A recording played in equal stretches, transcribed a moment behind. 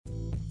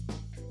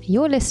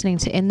you're listening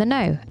to In the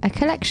Know, a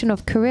collection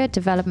of career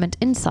development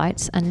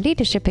insights and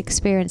leadership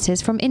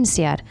experiences from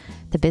INSEAD,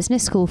 the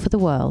business school for the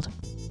world.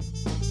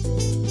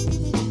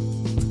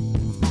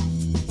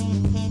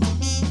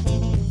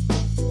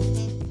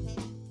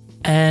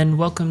 And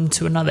welcome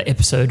to another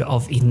episode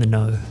of In the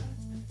Know.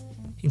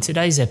 In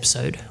today's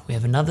episode, we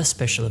have another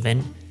special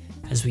event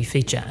as we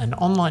feature an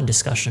online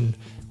discussion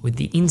with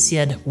the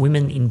INSEAD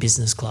Women in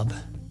Business Club.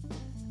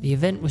 The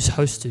event was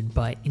hosted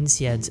by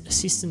INSEAD's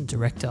Assistant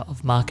Director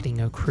of Marketing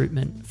and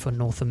Recruitment for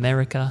North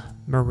America,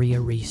 Maria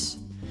Reese,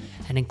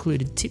 and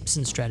included tips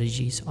and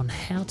strategies on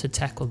how to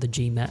tackle the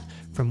GMAT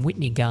from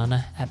Whitney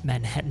Garner at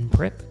Manhattan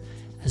Prep,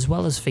 as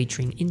well as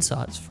featuring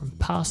insights from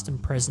past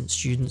and present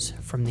students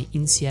from the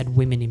INSEAD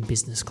Women in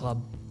Business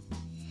Club.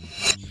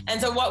 And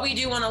so what we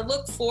do want to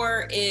look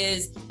for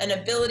is an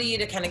ability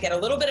to kind of get a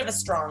little bit of a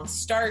strong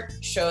start,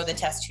 show the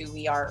test who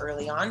we are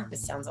early on.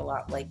 This sounds a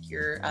lot like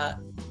your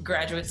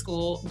graduate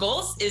school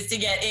goals, is to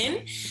get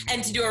in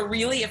and to do a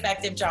really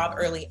effective job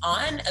early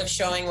on of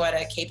showing what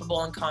a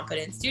capable and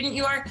competent student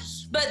you are,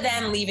 but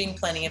then leaving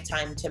plenty of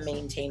time to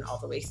maintain all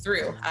the way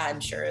through. I'm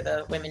sure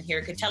the women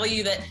here could tell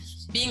you that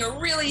being a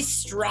really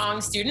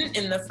strong student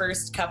in the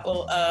first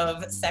couple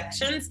of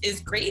sections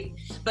is great,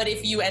 but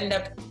if you end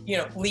up,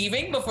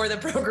 leaving before the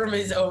program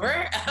is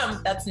over,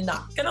 that's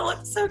not going to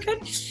look so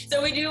good.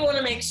 So we do want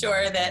to make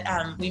sure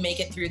that we make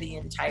it through the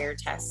entire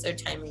test, so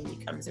timing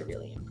becomes a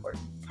really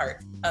important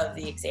part of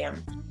the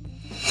exam.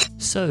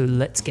 So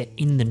let's get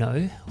in the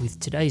know with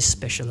today's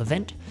special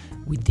event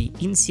with the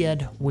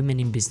INSEAD Women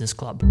in Business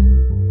Club.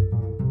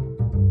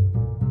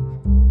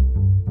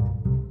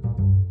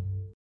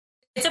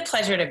 It's a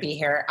pleasure to be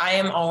here. I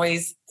am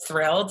always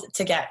thrilled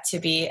to get to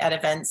be at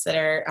events that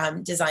are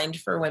designed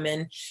for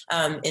women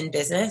in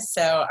business.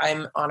 So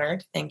I'm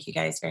honored. Thank you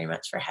guys very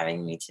much for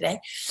having me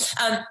today.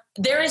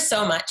 There is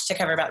so much to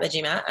cover about the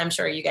GMAT. I'm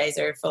sure you guys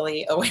are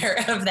fully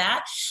aware of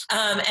that.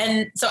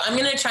 And so I'm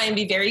going to try and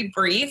be very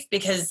brief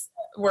because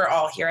we're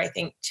all here, I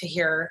think, to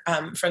hear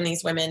from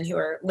these women who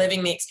are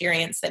living the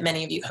experience that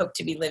many of you hope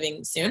to be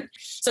living soon.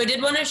 So I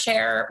did want to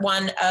share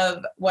one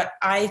of what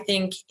I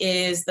think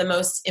is the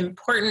most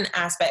important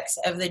aspects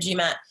of the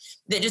GMAT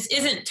that just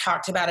isn't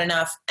talked about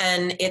enough.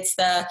 And it's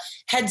the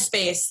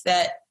headspace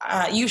that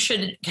you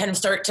should kind of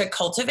start to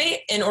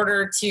cultivate in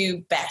order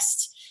to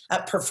best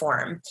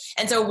perform.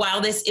 And so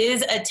while this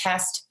is a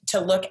test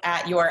to look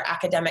at your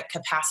academic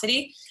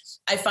capacity,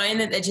 I find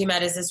that the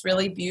GMAT is this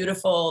really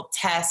beautiful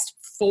test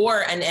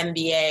for an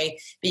MBA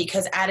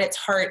because at its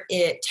heart,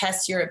 it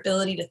tests your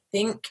ability to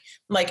think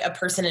like a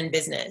person in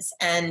business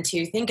and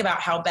to think about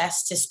how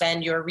best to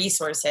spend your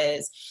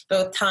resources,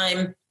 both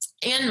time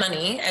and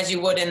money, as you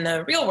would in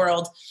the real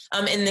world.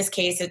 In this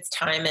case, it's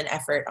time and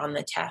effort on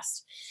the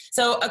test.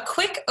 So a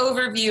quick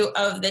overview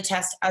of the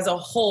test as a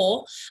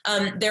whole.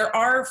 There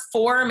are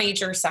 4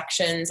 major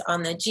sections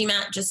on the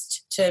GMAT,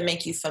 just to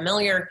make you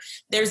familiar.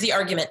 There's the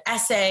argument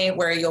essay,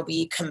 where you'll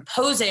be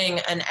composing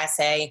an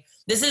essay.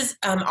 This is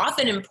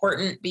often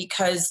important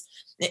because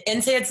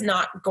INSEAD's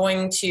not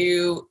going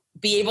to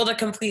be able to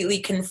completely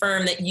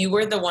confirm that you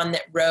were the one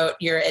that wrote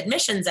your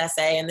admissions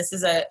essay. And this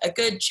is a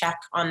good check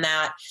on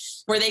that,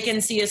 where they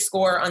can see a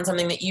score on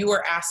something that you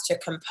were asked to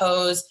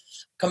compose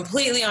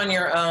completely on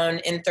your own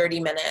in 30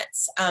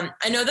 minutes.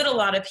 I know that a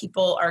lot of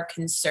people are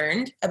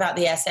concerned about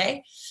the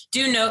essay.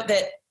 Do note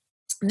that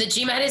the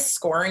GMAT is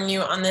scoring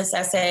you on this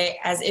essay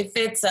as if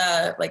it's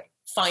a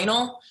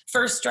final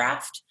first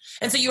draft.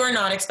 And so you are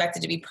not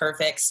expected to be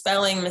perfect.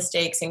 Spelling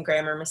mistakes and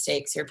grammar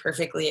mistakes are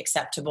perfectly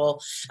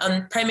acceptable.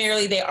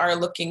 Primarily, they are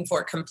looking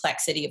for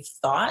complexity of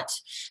thought.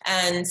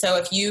 And so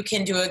if you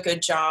can do a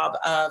good job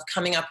of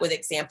coming up with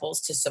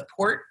examples to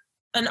support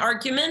an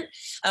argument,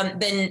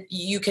 then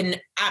you can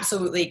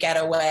absolutely get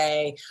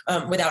away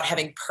without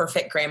having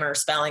perfect grammar or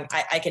spelling.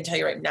 I can tell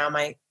you right now,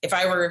 if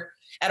I were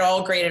at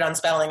all graded on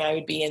spelling, I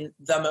would be in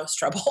the most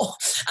trouble.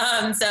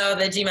 So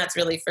the GMAT's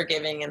really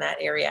forgiving in that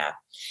area.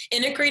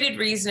 Integrated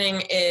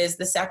reasoning is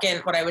the second,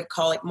 what I would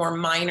call more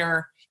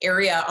minor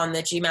area on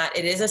the GMAT.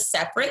 It is a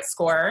separate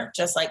score,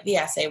 just like the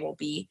essay will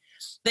be.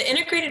 The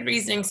integrated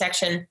reasoning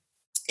section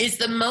is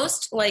the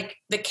most like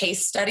the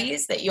case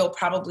studies that you'll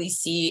probably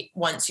see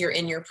once you're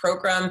in your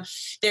program.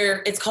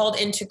 It's called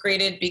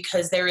integrated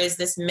because there is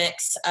this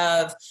mix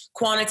of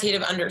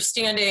quantitative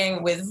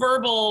understanding with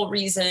verbal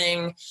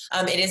reasoning.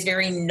 It is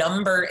very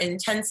number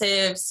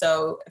intensive.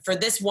 So for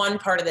this one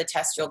part of the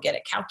test, you'll get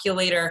a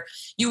calculator.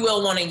 You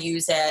will want to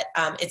use it.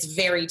 It's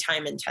very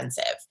time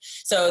intensive.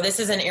 So this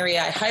is an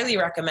area I highly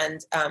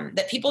recommend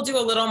that people do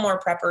a little more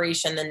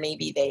preparation than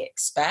maybe they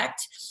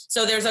expect.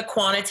 So there's a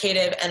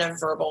quantitative and a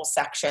verbal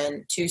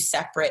section, 2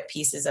 separate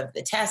pieces of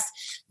the test.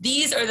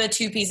 These are the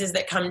 2 pieces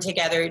that come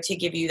together to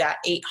give you that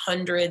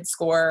 800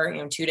 score,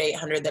 2 to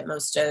 800 that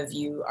most of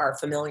you are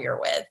familiar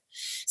with.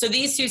 So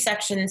these 2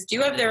 sections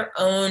do have their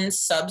own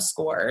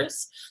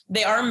sub-scores.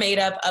 They are made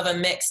up of a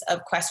mix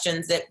of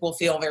questions that will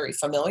feel very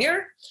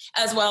familiar,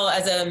 as well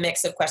as a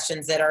mix of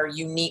questions that are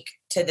unique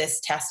to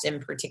this test in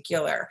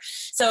particular.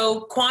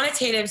 So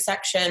quantitative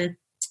section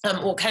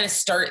we'll kind of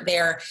start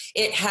there.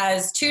 It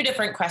has two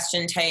different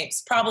question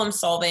types, problem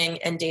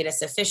solving and data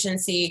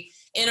sufficiency,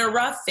 in a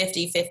rough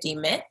 50-50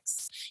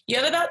 mix. You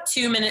have about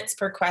 2 minutes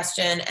per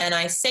question. And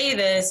I say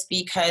this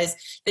because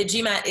the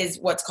GMAT is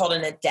what's called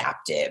an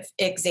adaptive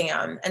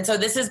exam. And so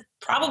this is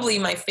probably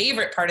my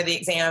favorite part of the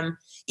exam,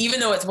 even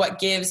though it's what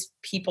gives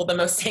people the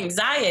most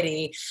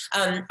anxiety.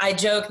 I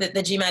joke that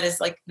the GMAT is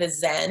like the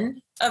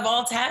Zen of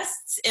all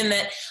tests, in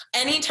that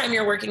anytime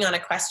you're working on a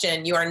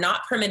question, you are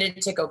not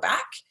permitted to go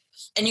back.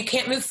 And you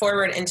can't move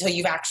forward until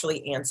you've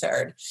actually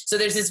answered. So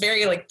there's this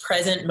very like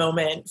present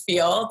moment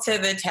feel to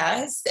the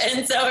test.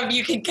 And so if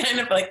you can kind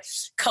of like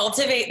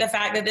cultivate the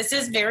fact that this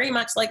is very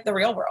much like the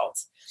real world,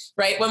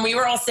 right? When we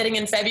were all sitting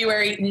in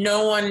February,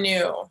 no one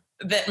knew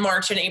that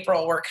March and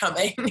April were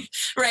coming,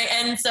 right?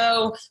 And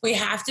so we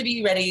have to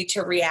be ready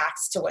to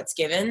react to what's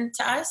given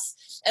to us.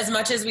 As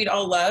much as we'd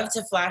all love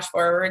to flash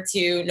forward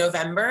to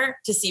November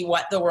to see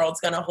what the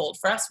world's going to hold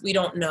for us, we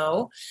don't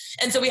know.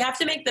 And so we have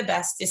to make the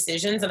best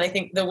decisions. And I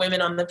think the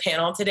women on the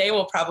panel today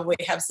will probably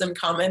have some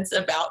comments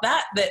about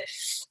that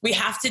we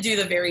have to do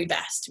the very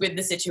best with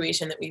the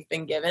situation that we've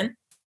been given.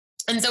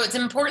 And so it's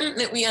important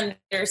that we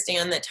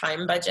understand the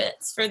time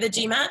budgets for the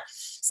GMAT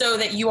so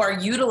that you are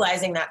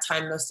utilizing that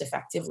time most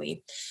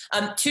effectively.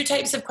 Two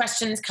types of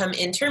questions come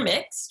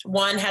intermixed.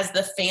 One has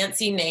the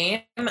fancy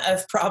name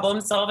of problem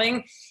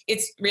solving.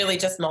 It's really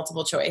just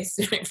multiple choice,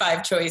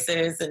 5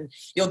 choices, and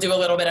you'll do a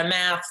little bit of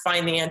math,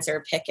 find the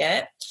answer, pick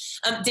it.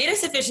 Data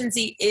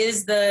sufficiency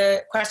is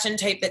the question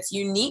type that's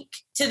unique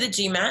to the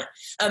GMAT.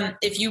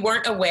 If you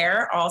weren't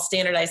aware, all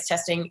standardized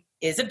testing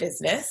is a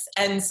business.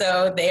 And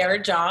so their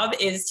job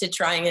is to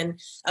try and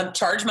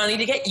charge money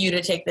to get you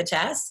to take the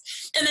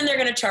test. And then they're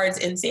going to charge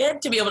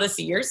INSEAD to be able to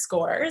see your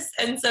scores.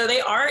 And so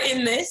they are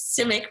in this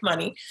to make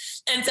money.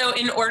 And so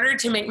in order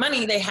to make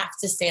money, they have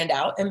to stand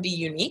out and be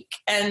unique.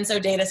 And so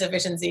data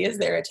sufficiency is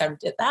their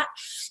attempt at that.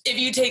 If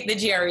you take the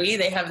GRE,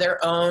 they have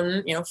their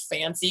own,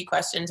 fancy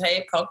question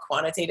type called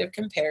quantitative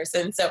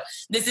comparison. So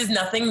this is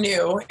nothing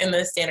new in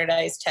the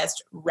standardized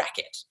test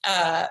racket.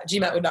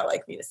 GMAT would not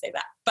like me to say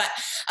that. But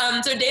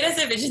so data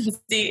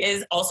sufficiency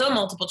is also a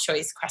multiple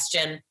choice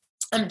question.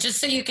 Just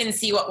so you can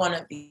see what one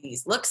of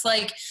these looks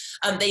like.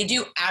 They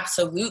do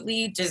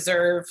absolutely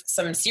deserve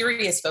some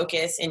serious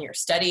focus in your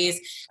studies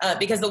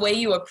because the way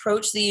you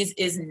approach these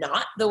is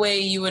not the way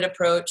you would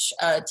approach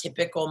a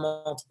typical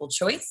multiple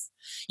choice.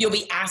 You'll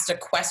be asked a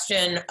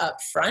question up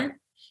front.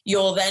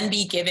 You'll then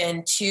be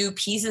given 2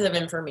 pieces of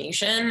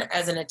information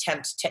as an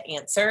attempt to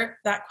answer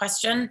that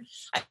question.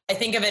 I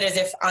think of it as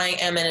if I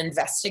am an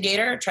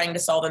investigator trying to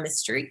solve a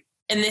mystery.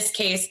 In this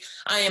case,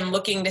 I am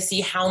looking to see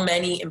how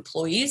many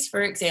employees,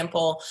 for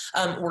example,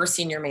 were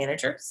senior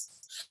managers.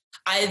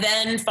 I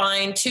then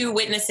find 2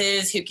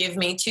 witnesses who give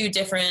me 2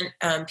 different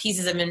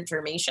pieces of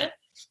information.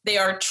 They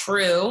are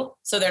true,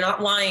 so they're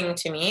not lying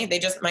to me. They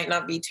just might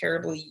not be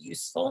terribly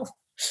useful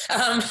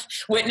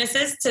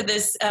witnesses to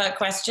this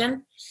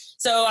question.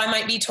 So I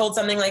might be told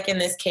something like, in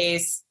this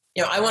case,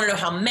 I want to know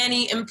how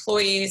many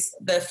employees.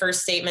 The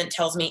first statement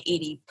tells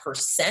me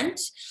 80%.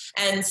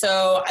 And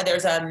so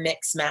there's a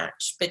mix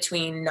match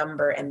between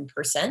number and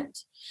percent.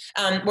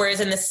 Whereas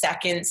in the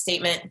second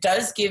statement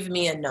does give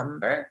me a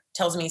number,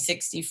 tells me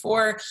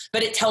 64,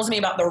 but it tells me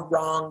about the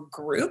wrong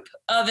group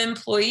of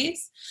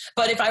employees.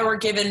 But if I were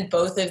given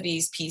both of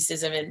these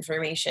pieces of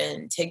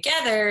information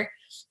together,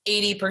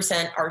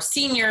 80% are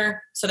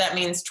senior, so that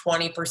means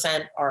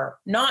 20% are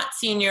not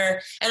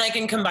senior, and I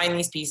can combine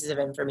these pieces of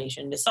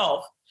information to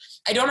solve.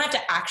 I don't have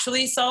to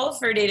actually solve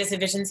for data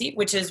sufficiency,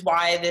 which is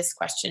why this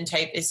question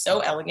type is so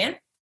elegant.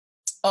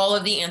 All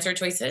of the answer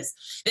choices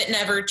that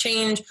never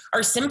change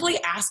are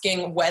simply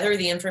asking whether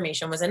the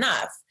information was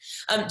enough.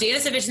 Data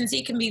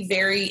sufficiency can be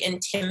very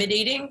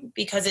intimidating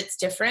because it's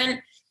different.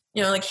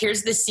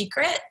 Here's the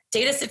secret.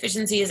 Data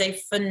sufficiency is a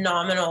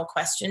phenomenal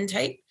question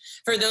type.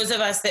 For those of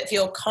us that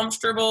feel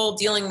comfortable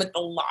dealing with the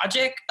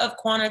logic of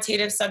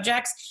quantitative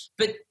subjects,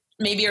 but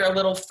maybe are a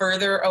little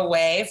further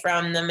away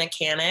from the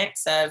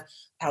mechanics of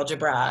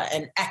algebra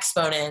and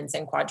exponents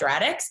and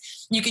quadratics,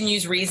 you can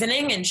use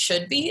reasoning and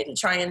should be to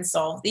try and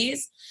solve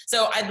these.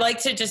 So I'd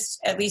like to just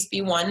at least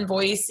be one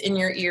voice in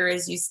your ear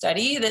as you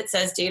study that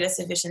says data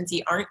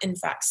sufficiency aren't in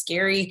fact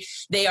scary.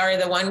 They are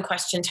the one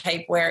question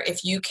type where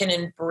if you can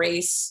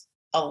embrace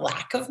a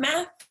lack of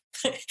math,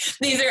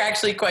 these are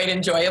actually quite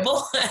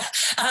enjoyable.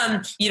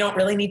 You don't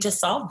really need to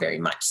solve very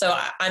much. So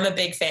I'm a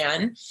big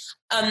fan.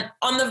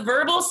 On the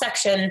verbal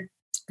section,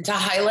 to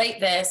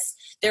highlight this,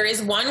 there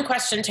is one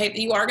question type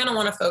that you are going to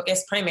want to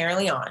focus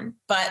primarily on,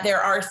 but there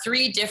are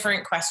 3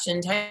 different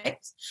question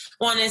types.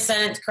 One is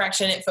sentence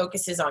correction. It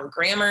focuses on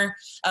grammar,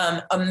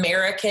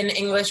 American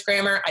English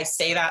grammar. I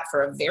say that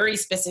for a very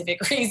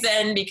specific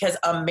reason because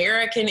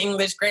American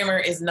English grammar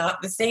is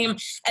not the same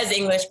as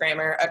English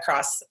grammar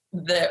across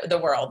the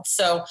world.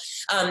 So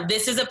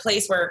this is a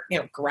place where,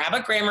 grab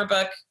a grammar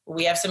book.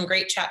 We have some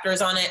great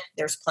chapters on it.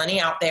 There's plenty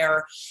out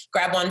there.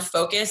 Grab one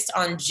focused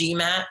on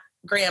GMAT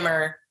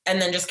grammar, and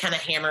then just kind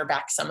of hammer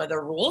back some of the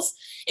rules.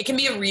 It can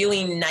be a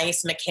really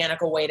nice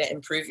mechanical way to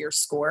improve your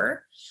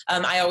score.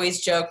 I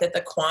always joke that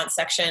the quant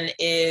section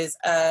is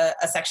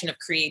a section of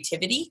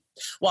creativity,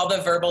 while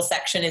the verbal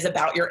section is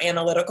about your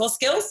analytical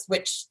skills,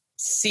 which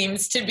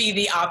seems to be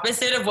the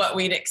opposite of what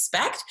we'd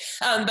expect,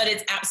 but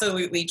it's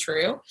absolutely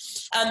true.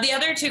 The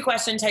other two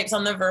question types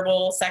on the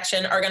verbal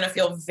section are going to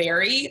feel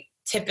very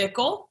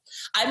typical.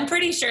 I'm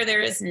pretty sure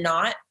there is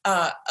not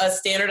a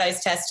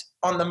standardized test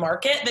on the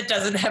market that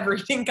doesn't have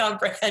reading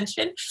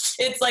comprehension.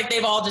 It's like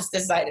they've all just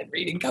decided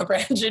reading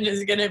comprehension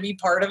is going to be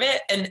part of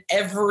it, and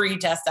every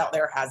test out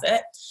there has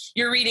it.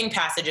 You're reading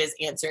passages,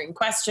 answering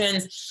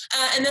questions,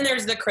 and then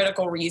there's the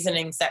critical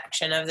reasoning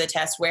section of the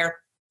test where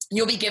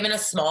you'll be given a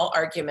small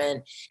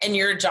argument, and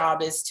your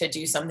job is to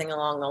do something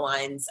along the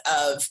lines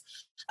of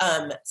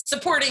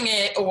supporting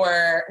it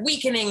or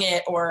weakening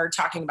it or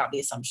talking about the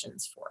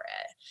assumptions for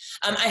it.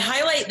 I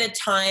highlight the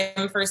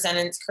time for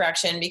sentence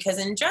correction because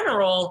in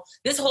general,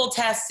 this whole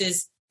test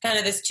is kind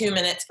of this 2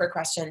 minutes per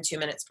question, 2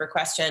 minutes per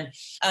question.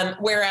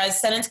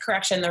 Whereas sentence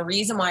correction, the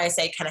reason why I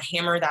say kind of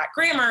hammer that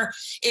grammar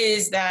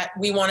is that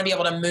we want to be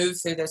able to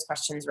move through those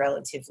questions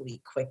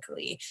relatively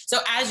quickly. So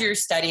as you're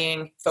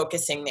studying,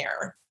 focusing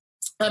there.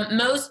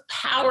 Most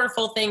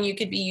powerful thing you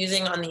could be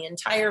using on the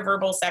entire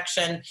verbal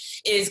section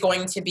is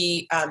going to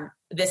be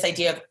this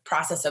idea of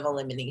process of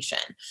elimination.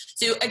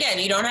 So again,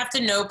 you don't have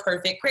to know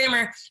perfect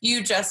grammar.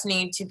 You just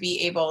need to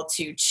be able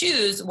to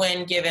choose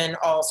when given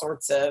all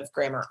sorts of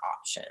grammar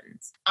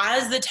options.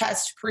 As the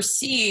test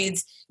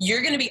proceeds,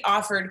 you're going to be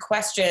offered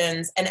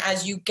questions. And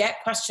as you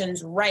get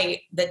questions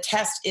right, the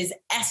test is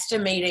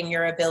estimating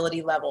your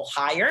ability level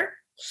higher.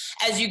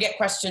 As you get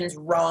questions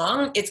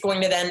wrong, it's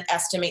going to then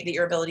estimate that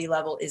your ability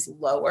level is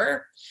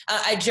lower.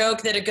 I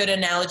joke that a good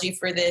analogy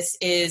for this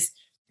is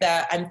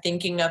that I'm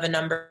thinking of a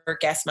number,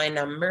 guess my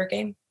number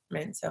game,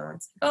 right? So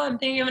it's like, oh, I'm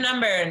thinking of a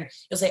number, and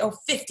you'll say, oh,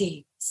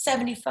 50,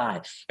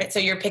 75, right? So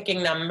you're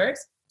picking numbers.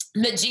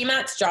 The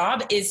GMAT's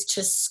job is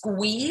to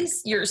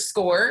squeeze your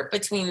score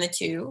between the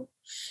two,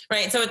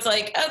 right? So it's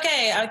like,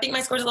 okay, I think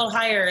my score's a little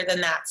higher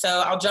than that,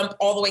 so I'll jump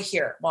all the way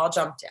here. Well, I'll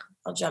jump down.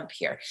 I'll jump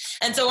here.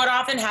 And so what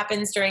often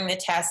happens during the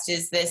test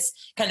is this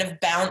kind of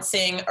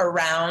bouncing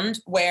around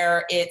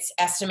where it's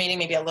estimating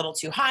maybe a little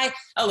too high,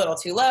 a little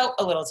too low,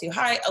 a little too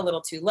high, a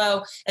little too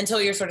low, until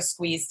you're sort of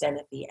squeezed in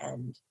at the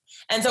end.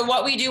 And so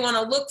what we do want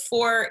to look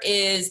for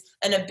is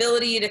an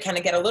ability to kind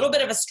of get a little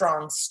bit of a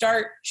strong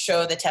start,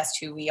 show the test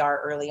who we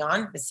are early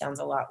on. This sounds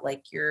a lot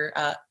like your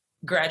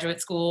graduate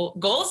school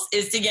goals,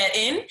 is to get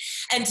in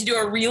and to do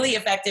a really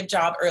effective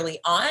job early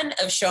on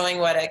of showing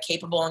what a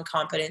capable and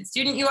competent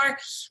student you are,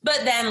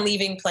 but then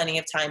leaving plenty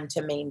of time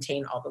to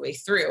maintain all the way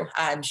through.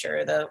 I'm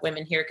sure the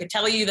women here could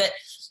tell you that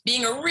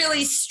being a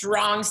really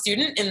strong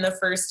student in the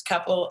first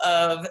couple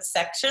of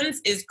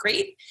sections is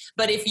great,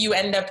 but if you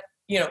end up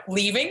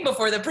leaving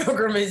before the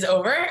program is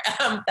over,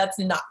 that's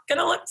not going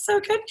to look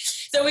so good.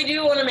 So we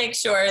do want to make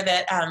sure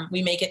that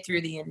we make it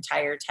through the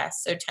entire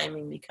test. So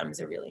timing becomes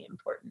a really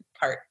important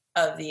part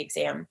of the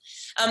exam.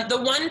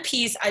 The one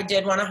piece I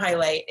did want to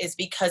highlight is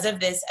because of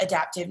this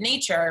adaptive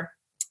nature,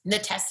 the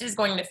test is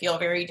going to feel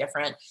very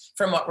different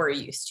from what we're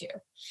used to.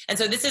 And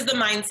so this is the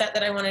mindset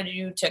that I wanted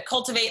you to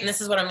cultivate, and this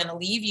is what I'm going to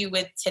leave you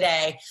with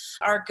today,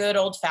 our good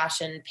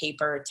old-fashioned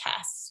paper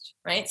test,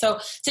 right? So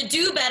to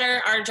do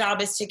better, our job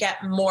is to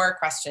get more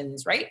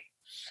questions, right?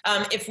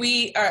 If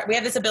we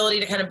have this ability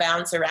to kind of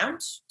bounce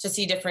around to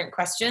see different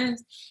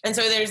questions. And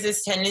so there's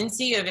this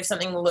tendency of if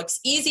something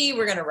looks easy,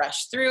 we're going to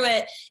rush through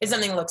it. If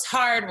something looks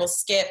hard, we'll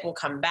skip, we'll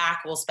come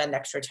back, we'll spend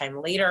extra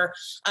time later.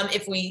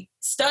 If we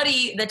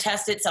study, the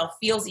test itself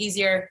feels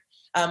easier,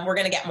 we're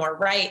going to get more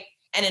right.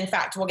 And in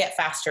fact, we'll get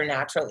faster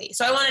naturally.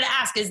 So I wanted to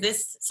ask, is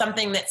this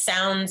something that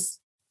sounds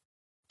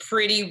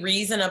pretty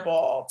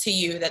reasonable to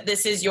you, that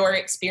this is your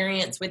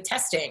experience with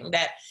testing,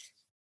 that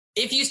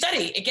if you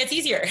study, it gets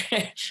easier,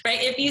 right?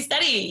 If you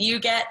study, you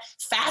get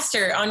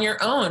faster on your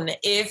own.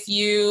 If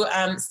you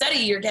study,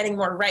 you're getting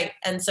more right.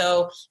 And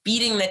so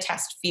beating the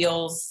test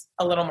feels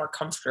a little more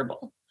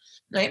comfortable,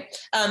 right?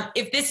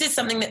 If this is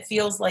something that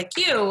feels like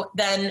you,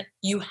 then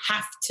you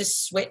have to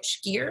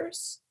switch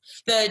gears.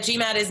 The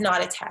GMAT is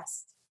not a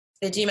test.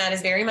 The GMAT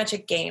is very much a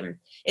game.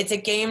 It's a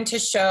game to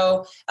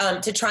show,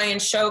 to try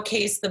and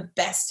showcase the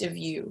best of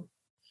you,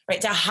 right?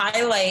 To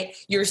highlight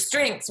your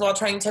strengths while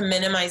trying to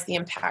minimize the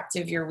impact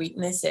of your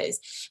weaknesses.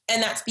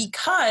 And that's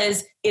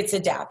because it's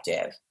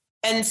adaptive.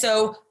 And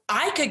so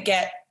I could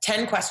get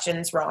 10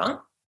 questions wrong,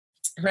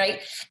 right?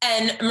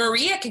 And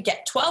Maria could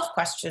get 12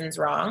 questions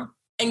wrong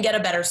and get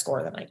a better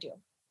score than I do.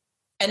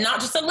 And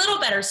not just a little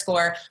better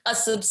score, a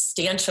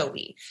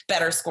substantially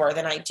better score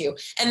than I do.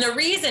 And the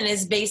reason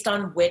is based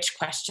on which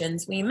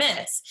questions we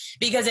miss.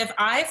 Because if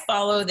I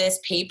follow this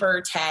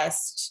paper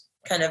test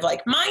kind of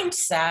like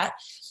mindset,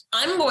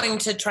 I'm going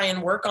to try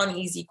and work on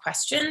easy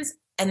questions,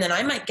 and then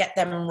I might get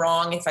them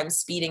wrong if I'm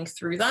speeding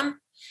through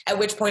them, at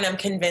which point I'm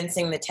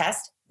convincing the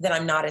test that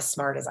I'm not as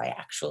smart as I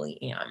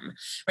actually am,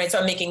 right? So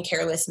I'm making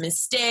careless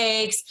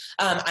mistakes,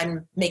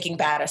 I'm making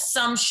bad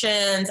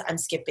assumptions, I'm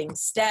skipping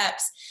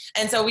steps.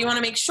 And so we want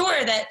to make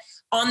sure that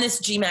on this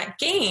GMAT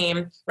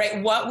game,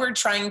 right, what we're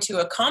trying to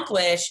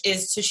accomplish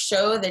is to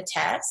show the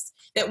test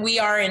that we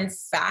are in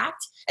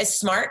fact as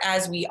smart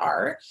as we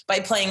are by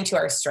playing to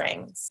our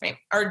strengths, right?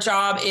 Our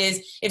job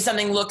is, if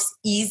something looks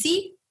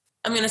easy,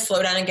 I'm going to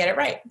slow down and get it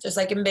right, just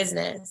like in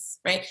business,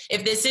 right?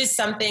 If this is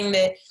something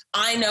that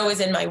I know is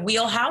in my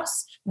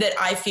wheelhouse, that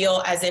I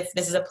feel as if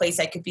this is a place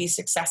I could be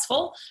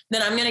successful,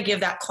 then I'm going to give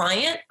that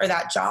client or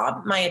that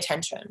job my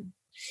attention.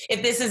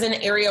 If this is an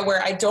area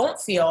where I don't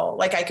feel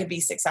like I could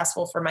be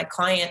successful for my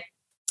client,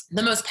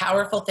 the most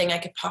powerful thing I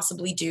could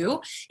possibly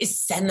do is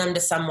send them to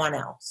someone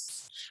else.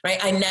 Right?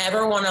 I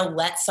never want to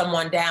let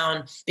someone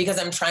down because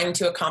I'm trying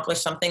to accomplish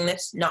something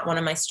that's not one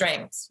of my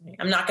strengths.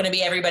 I'm not going to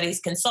be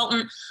everybody's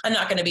consultant. I'm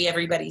not going to be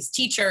everybody's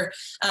teacher.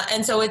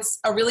 And so it's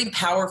a really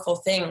powerful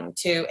thing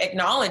to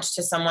acknowledge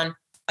to someone,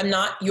 I'm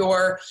not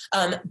your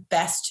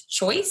best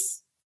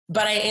choice,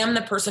 but I am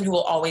the person who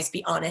will always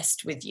be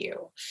honest with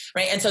you,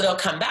 right? And so they'll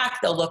come back,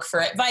 they'll look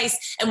for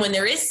advice. And when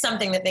there is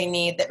something that they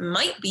need that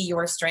might be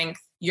your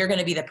strength, you're going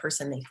to be the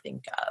person they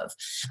think of.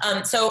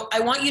 So I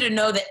want you to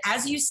know that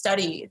as you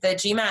study, the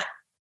GMAT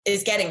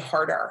is getting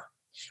harder,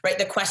 right?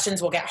 The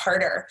questions will get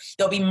harder.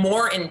 They'll be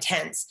more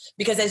intense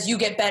because as you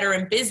get better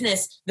in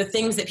business, the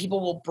things that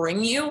people will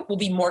bring you will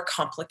be more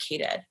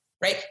complicated,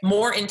 right?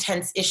 More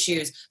intense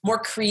issues, more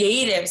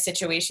creative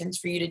situations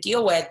for you to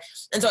deal with.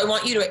 And so I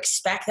want you to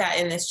expect that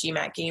in this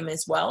GMAT game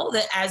as well,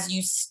 that as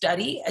you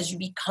study, as you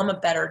become a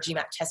better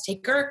GMAT test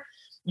taker,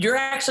 you're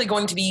actually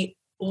going to be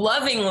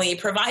lovingly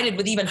provided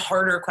with even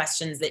harder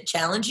questions that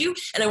challenge you.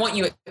 And I want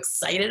you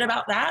excited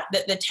about that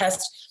the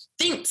test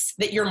thinks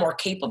that you're more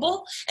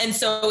capable and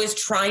so is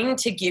trying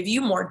to give you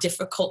more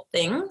difficult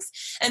things.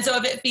 And so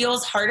if it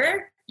feels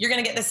harder, you're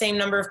going to get the same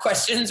number of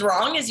questions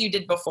wrong as you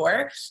did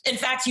before. In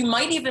fact, you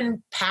might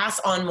even pass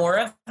on more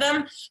of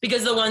them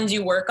because the ones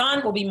you work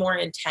on will be more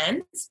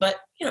intense, but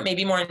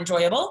maybe more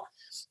enjoyable.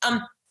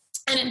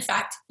 And in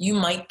fact, you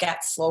might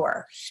get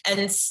slower. And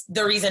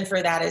the reason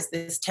for that is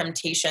this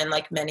temptation,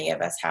 like many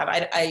of us have.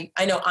 I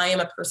know I am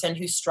a person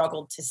who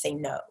struggled to say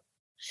no.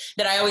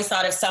 That I always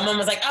thought if someone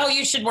was like, oh,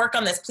 you should work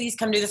on this, please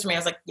come do this for me. I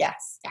was like,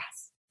 yes,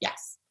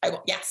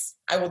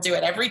 I will do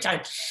it every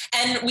time.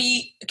 And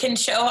we can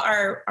show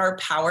our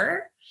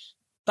power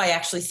by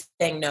actually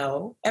saying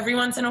no every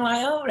once in a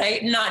while,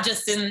 right? Not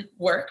just in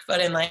work,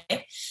 but in life.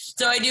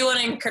 So I do want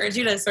to encourage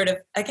you to sort of,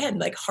 again,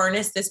 like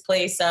harness this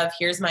place of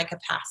here's my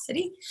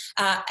capacity.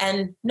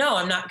 And no,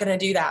 I'm not going to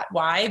do that.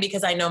 Why?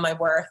 Because I know my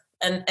worth.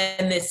 And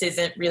this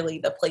isn't really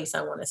the place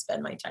I want to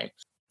spend my time.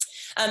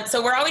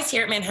 So we're always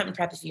here at Manhattan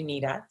Prep if you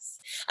need us.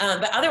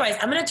 But otherwise,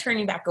 I'm going to turn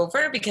you back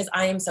over because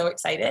I am so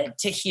excited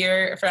to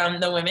hear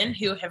from the women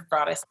who have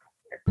brought us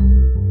here.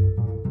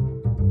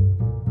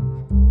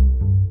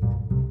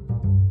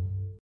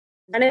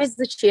 My name is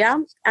Lucia.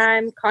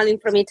 I'm calling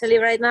from Italy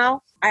right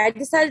now. I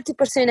decided to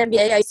pursue an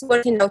MBA. I used to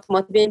work in the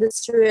automotive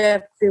industry.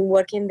 I've been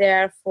working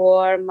there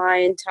for my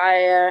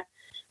entire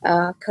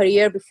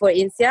career before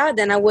INSEAD.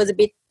 Then I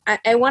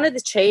wanted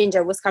to change.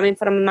 I was coming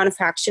from a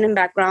manufacturing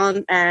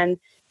background and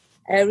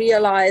I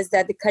realized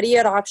that the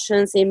career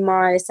options in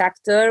my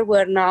sector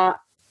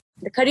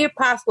the career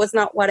path was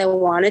not what I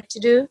wanted to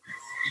do.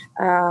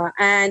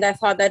 And I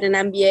thought that an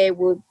MBA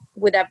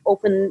would have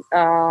opened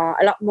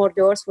a lot more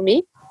doors for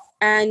me.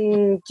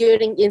 And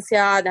during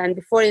INSEAD and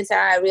before INSEAD,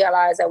 I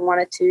realized I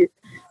wanted to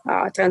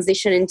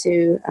transition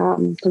into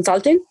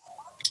consulting,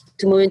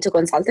 to move into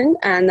consulting.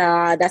 And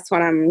that's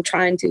what I'm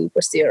trying to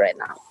pursue right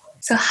now.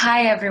 So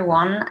hi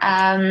everyone,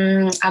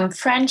 I'm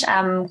French,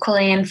 I'm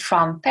calling in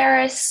from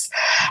Paris.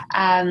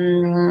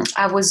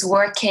 I was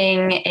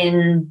working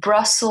in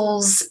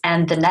Brussels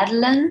and the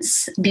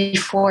Netherlands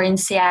before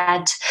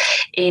INSEAD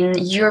in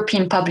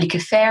European public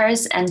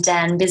affairs and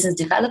then business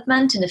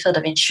development in the field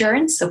of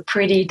insurance, so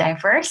pretty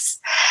diverse.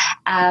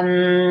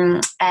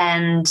 And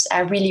I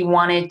really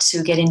wanted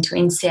to get into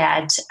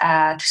INSEAD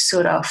to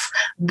sort of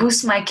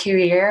boost my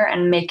career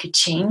and make a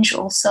change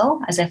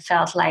also, as I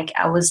felt like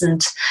I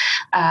wasn't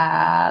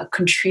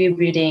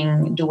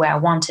contributing the way I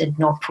wanted,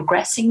 nor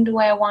progressing the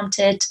way I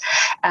wanted.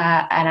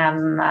 And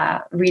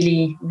I'm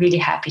really, really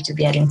happy to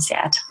be at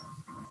INSEAD.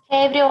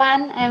 Hey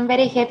everyone, I'm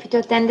very happy to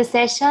attend the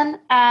session.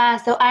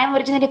 So I'm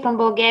originally from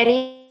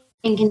Bulgaria,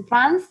 in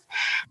France.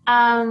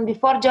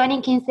 Before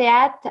joining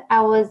INSEAD,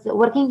 I was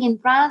working in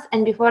France,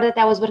 and before that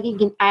I was working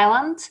in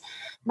Ireland.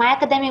 My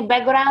academic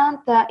background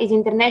is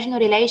international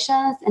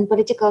relations and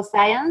political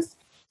science.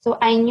 So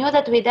I knew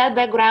that with that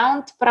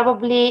background,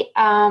 probably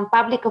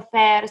public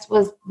affairs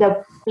was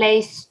the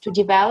place to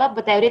develop,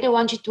 but I really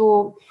wanted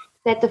to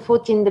set a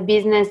foot in the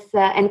business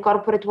and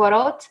corporate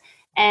world.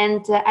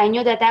 And I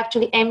knew that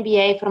actually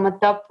MBA from a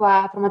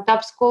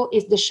top school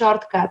is the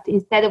shortcut.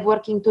 Instead of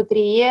working 2-3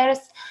 years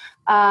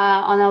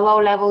on a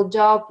low-level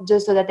job,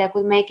 just so that I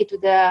could make it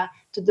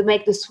to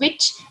make the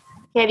switch,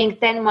 having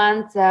 10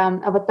 months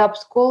of a top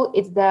school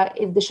is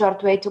the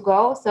short way to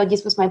go. So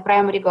this was my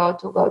primary goal,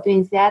 to go to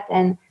INSEAD,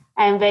 and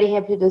I'm very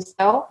happy to do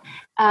so.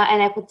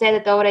 And I could say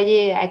that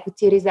already I could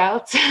see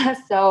results.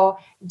 So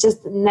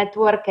just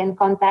network and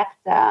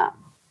contact are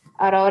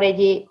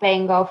already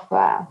paying off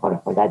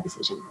for that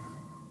decision.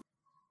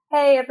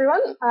 Hey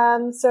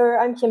everyone. So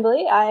I'm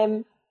Kimberly.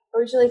 I'm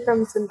originally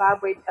from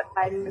Zimbabwe, but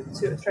I moved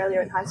to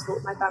Australia in high school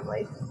with my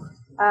family.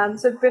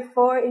 So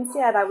before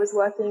INSEAD, I was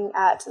working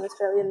at an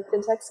Australian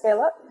fintech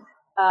scale-up,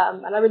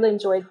 and I really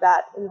enjoyed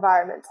that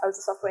environment. I was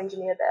a software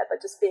engineer there,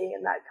 but just being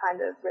in that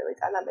kind of really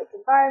dynamic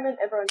environment,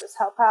 everyone just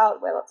help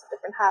out, wear lots of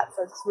different hats.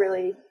 I just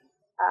really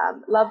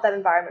loved that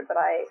environment, but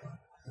I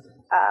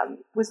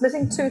was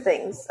missing two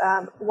things.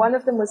 One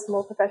of them was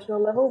more professional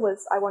level,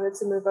 was I wanted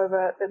to move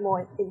over a bit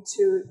more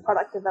into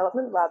product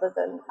development rather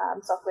than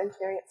software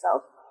engineering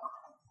itself.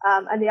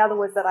 And the other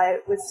was that I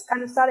was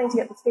kind of starting to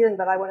get this feeling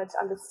that I wanted to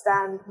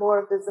understand more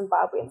of the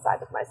Zimbabwean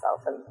side of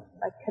myself and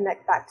like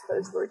connect back to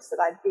those roots that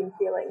I'd been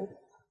feeling.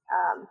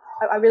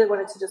 I really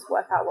wanted to just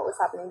work out what was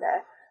happening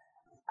there.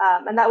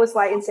 And that was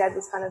why INSEAD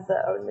was kind of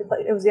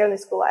it was the only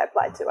school I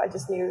applied to. I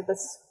just knew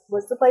this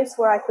was the place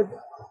where I could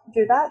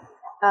do that.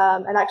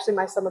 And actually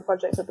my summer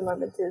project at the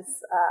moment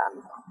is,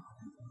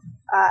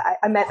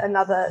 I met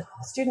another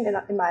student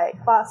in my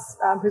class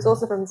who's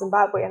also from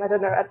Zimbabwe, and I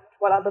don't know at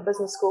what other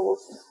business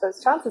schools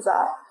those chances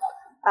are.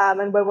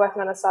 And we're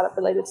working on a startup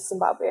related to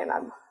Zimbabwe, and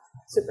I'm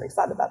super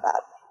excited about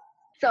that.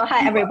 So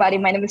hi, everybody.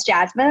 My name is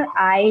Jasmine.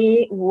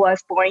 I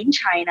was born in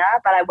China,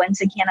 but I went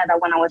to Canada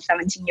when I was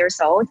 17 years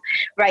old.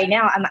 Right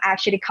now, I'm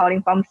actually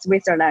calling from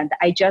Switzerland.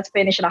 I just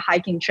finished a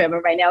hiking trip,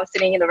 and right now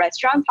sitting in the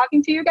restaurant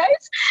talking to you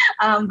guys.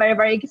 I'm very,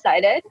 very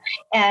excited.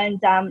 And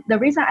the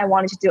reason I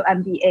wanted to do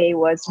MBA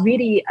was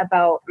really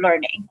about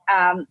learning.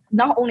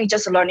 Not only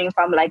just learning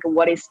from like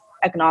what is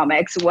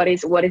economics, what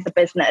is the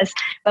business,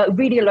 but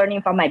really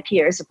learning from my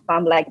peers,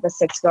 from like the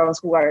 6 girls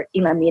who are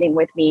in a meeting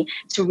with me,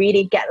 to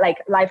really get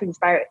like life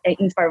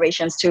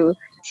inspirations to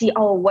see,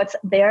 what's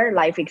their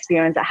life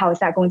experience, and how is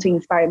that going to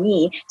inspire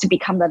me to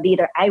become the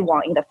leader I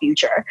want in the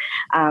future.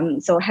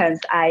 So hence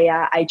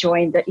I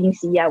joined the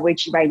INSEAD,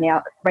 which right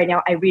now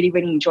I really,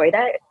 really enjoy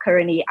that.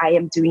 Currently, I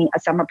am doing a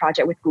summer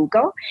project with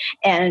Google,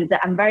 and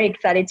I'm very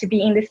excited to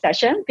be in this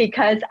session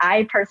because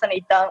I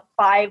personally done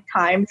 5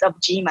 times of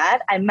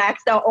GMAT. I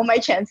maxed out all my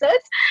chances.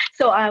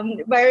 So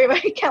I'm very,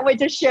 very can't wait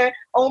to share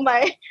all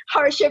my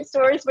hardship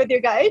stories with you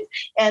guys,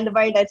 and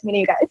very nice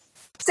meeting you guys.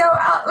 So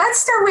let's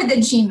start with the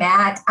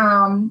GMAT.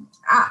 I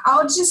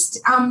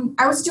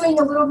was doing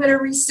a little bit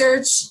of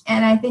research,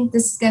 and I think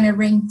this is going to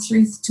ring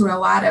truth to a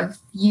lot of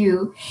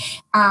you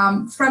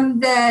from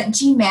the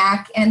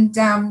GMAT. And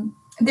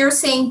they're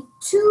saying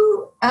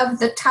 2 of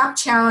the top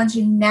challenges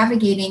in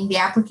navigating the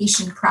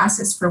application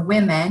process for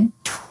women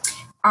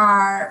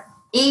are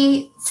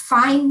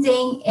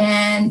finding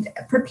and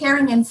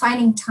preparing and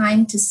finding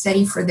time to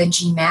study for the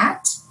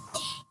GMAT.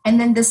 And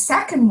then the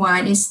second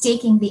one is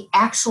taking the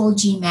actual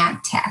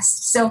GMAT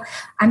test. So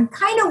I'm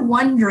kind of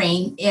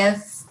wondering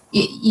if,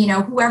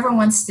 whoever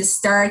wants to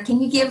start,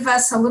 can you give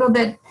us a little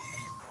bit,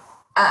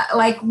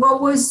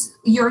 what was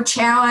your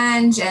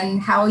challenge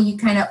and how you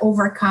kind of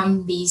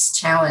overcome these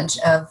challenge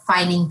of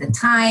finding the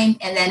time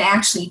and then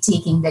actually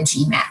taking the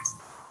GMAT?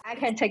 I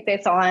can take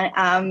this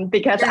on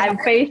because I've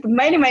faced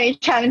many, many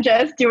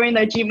challenges during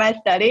the GMAT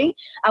study.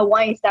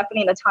 One is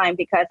definitely the time,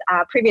 because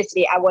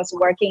previously I was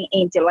working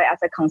in Deloitte as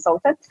a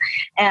consultant.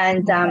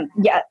 And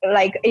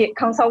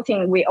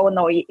consulting, we all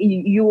know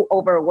you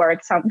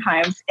overwork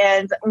sometimes.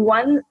 And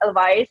one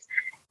advice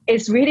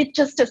is really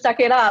just to suck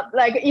it up.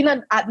 Like,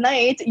 at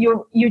night,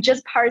 you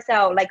just parse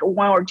out like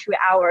 1 or 2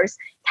 hours,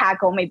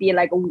 tackle maybe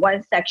like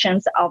 1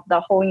 section of the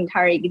whole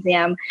entire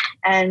exam,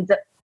 and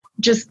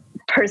just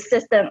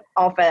persistent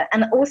of it.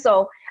 And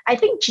also, I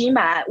think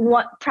GMAT,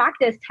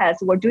 practice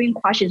tests, we're doing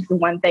questions is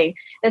one thing.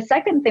 The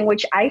second thing,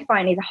 which I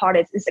find is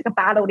hardest, is like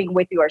battling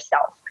with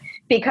yourself.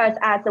 Because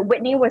as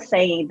Whitney was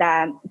saying,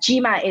 that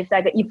GMAT is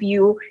like, if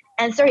you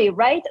answer it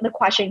right, the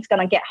question is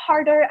going to get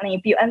harder. And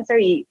if you answer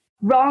it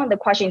wrong, the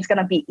question is going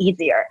to be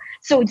easier.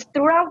 So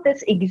throughout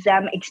this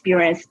exam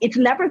experience, it's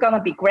never going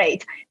to be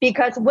great,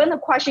 because when the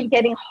question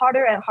getting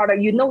harder and harder,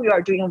 you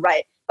are doing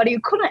right, but you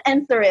couldn't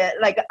answer it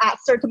like at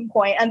certain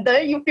point, and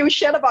then you feel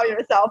shit about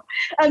yourself.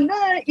 And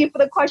then if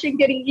the question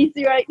getting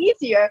easier and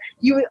easier,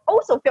 you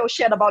also feel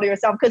shit about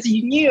yourself because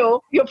you knew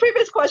your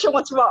previous question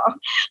was wrong.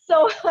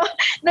 So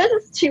this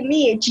is, to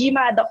me,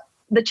 GMAT,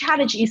 the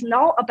challenge is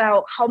not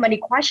about how many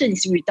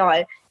questions you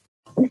done.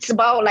 It's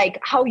about like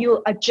how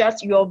you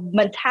adjust your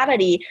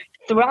mentality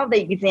throughout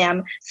the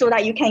exam so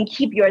that you can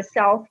keep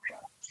yourself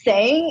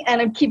sane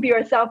and keep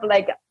yourself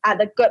like at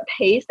a good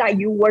pace that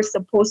you were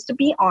supposed to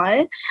be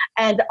on.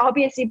 And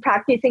obviously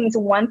practicing is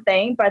one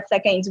thing, but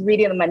second is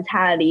really the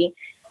mentality.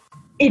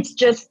 It's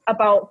just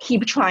about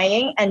keep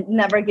trying and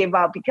never give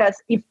up, because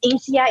if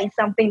INSEAD is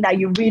something that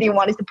you really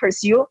wanted to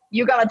pursue,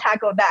 you got to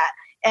tackle that.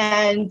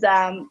 And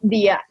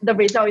the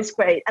result is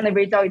great, and the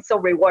result is so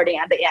rewarding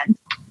at the end.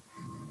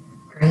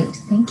 Great,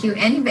 thank you.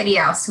 Anybody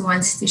else who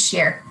wants to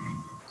share?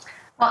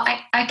 Well,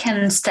 I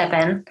can step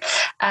in.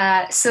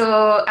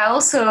 So I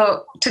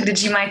also took the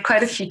GMAT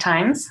quite a few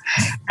times,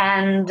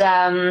 and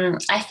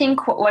I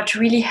think what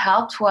really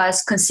helped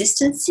was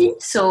consistency.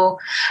 So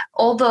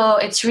although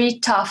it's really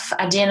tough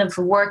at the end of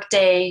a work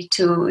day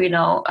to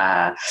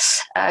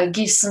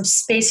give some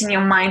space in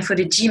your mind for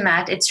the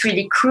GMAT, it's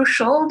really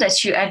crucial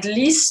that you at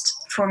least,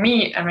 for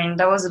me, I mean,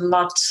 that was a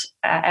lot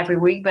every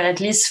week, but at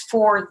least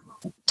 4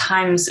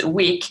 times a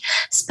week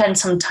spend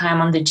some time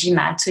on the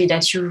GMAT, so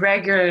that you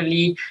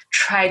regularly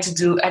try to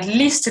do at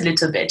least a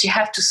little bit. You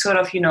have to sort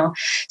of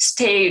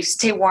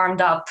stay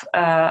warmed up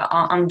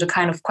on the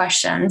kind of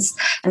questions,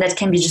 and that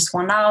can be just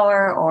 1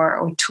 hour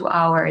or 2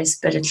 hours,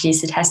 but at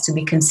least it has to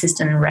be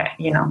consistent and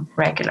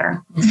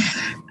regular.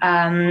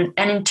 And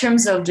in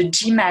terms of the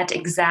GMAT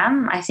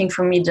exam, I think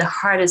for me the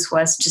hardest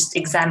was just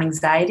exam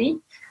anxiety.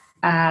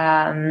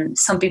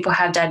 Some people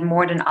have that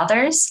more than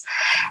others,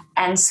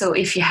 and so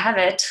if you have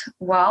it,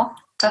 well,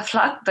 tough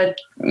luck, but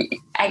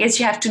I guess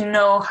you have to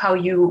know how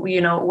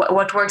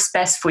what works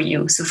best for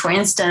you. So for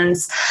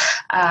instance,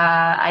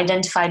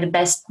 identify the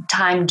best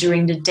time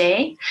during the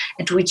day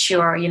at which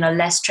you're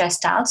less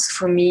stressed out. So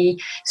for me,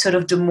 sort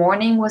of the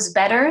morning was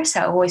better,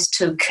 so I always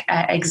took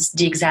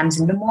the exams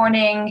in the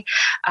morning.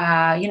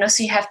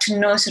 So you have to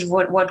know sort of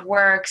what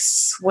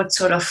works, what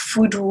sort of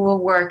food will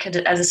work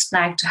as a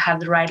snack to have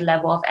the right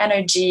level of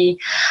energy,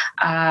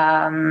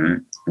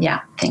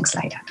 things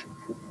like that.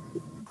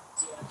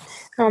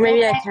 Oh,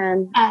 maybe I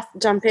can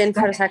jump in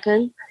for a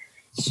second.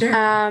 Sure.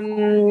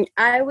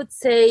 I would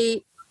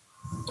say,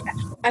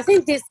 I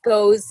think this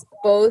goes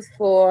both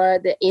for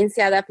the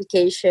INSEAD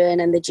application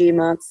and the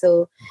GMAT.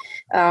 So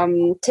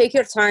take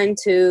your time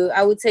to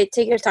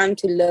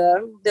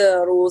learn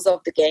the rules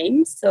of the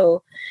game.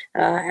 So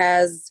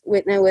as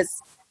Whitney was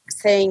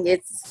saying,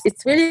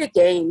 it's really a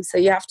game. So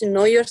you have to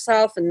know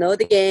yourself and know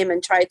the game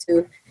and try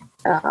to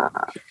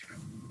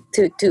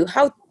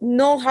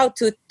how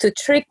to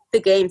trick the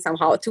game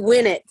somehow to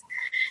win it,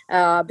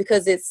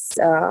 because it's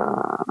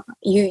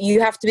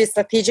you have to be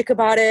strategic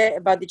about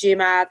the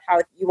GMAT,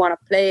 how you want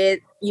to play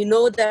it.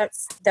 That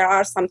there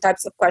are some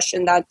types of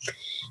question that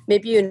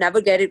maybe you never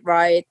get it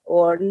right,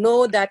 or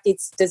know that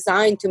it's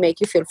designed to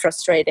make you feel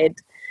frustrated,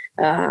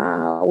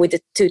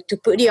 to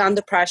put you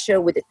under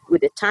pressure with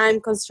the time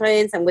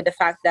constraints, and with the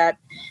fact that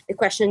the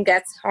question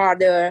gets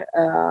harder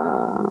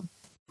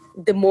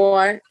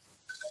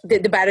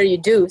the better you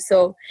do.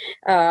 So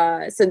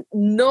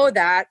know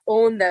that,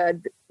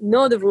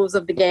 know the rules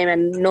of the game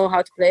and know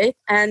how to play it.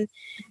 And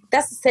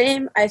that's the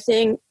same, I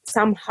think,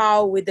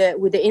 somehow with the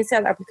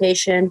INSEAD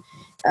application.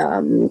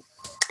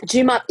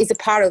 GMAT is a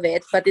part of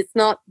it, but it's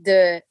not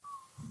the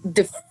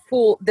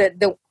full,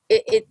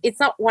 it's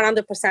not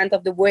 100%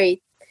 of the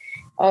weight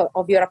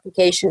of your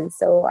application.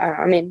 So,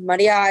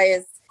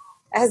 Maria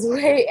has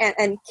way,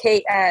 and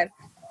Kate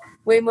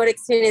way more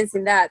experience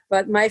in that,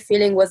 but my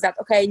feeling was that,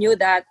 I knew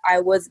that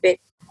I was a bit,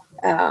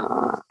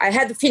 I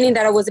had the feeling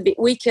that I was a bit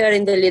weaker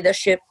in the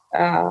leadership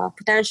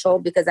potential,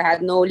 because I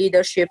had no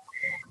leadership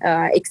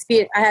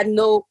experience. I had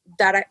no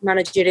direct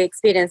managerial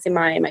experience in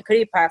my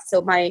career path.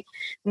 So my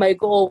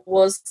goal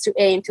was to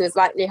aim to a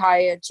slightly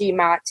higher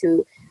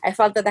GMAT. I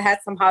felt that I had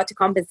somehow to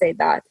compensate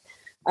that.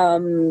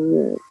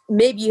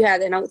 Maybe you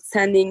had an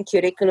outstanding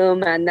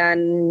curriculum and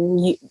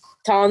then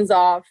tons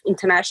of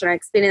international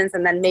experience,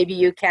 and then maybe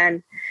you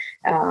can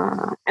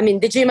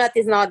the GMAT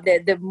is not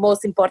the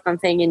most important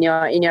thing in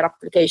your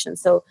application.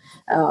 So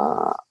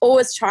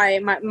always try,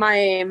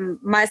 my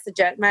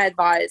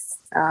advice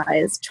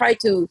is try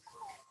to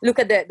look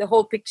at the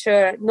whole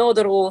picture, know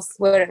the rules,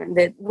 where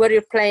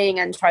you're playing,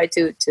 and try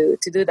to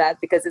do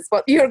that, because it's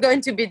what you're going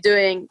to be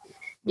doing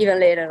even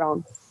later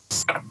on.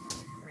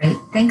 Great.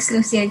 Thanks,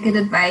 Lucia. Good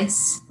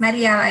advice.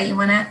 Maria, you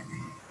want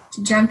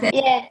to jump in?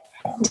 Yeah,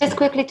 just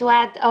quickly to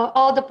add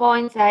all the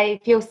points, I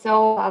feel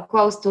so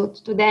close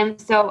to them.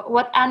 So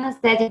what Anna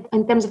said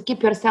in terms of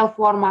keep yourself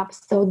warm up.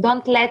 So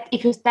don't let,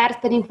 if you start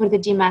studying for the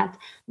GMAT,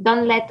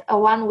 don't let a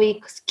 1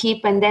 week skip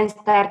and then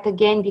start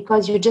again,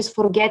 because you just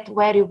forget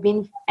where you've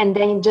been, and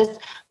then you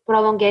just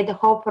prolongate the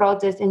whole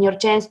process, and your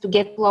chance to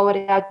get lower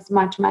out is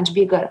much, much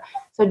bigger.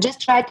 So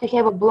just try to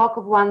have a block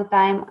of one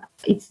time.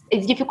 It's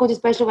difficult,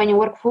 especially when you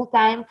work full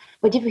time,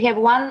 but if you have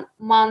 1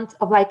 month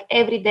of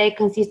everyday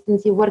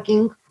consistency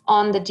working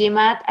on the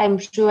GMAT, I'm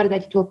sure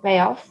that it will pay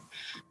off.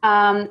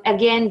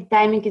 Again,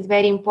 timing is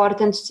very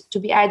important, to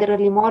be either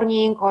early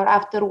morning or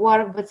after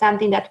work, but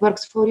something that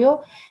works for you.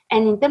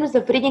 And in terms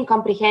of reading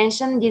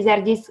comprehension, these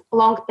are these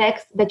long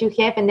texts that you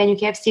have, and then you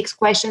have 6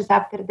 questions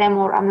after them,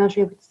 or I'm not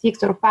sure if it's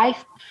 6 or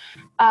 5.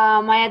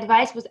 My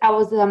advice was,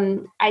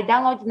 I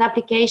downloaded an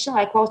application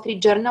like Wall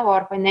Street Journal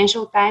or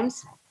Financial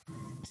Times,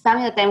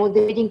 something that I was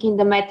reading in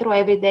the metro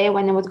every day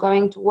when I was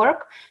going to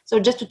work. So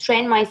just to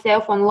train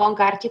myself on long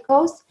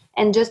articles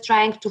and just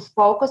trying to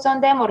focus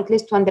on them, or at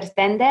least to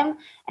understand them.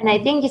 And I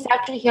think this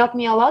actually helped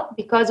me a lot,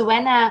 because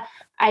when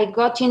I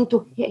got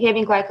into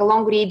having a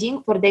long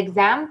reading for the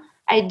exam,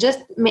 I just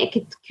make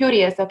it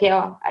curious. Okay,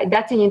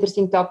 that's an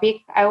interesting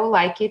topic. I will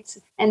like it.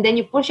 And then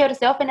you push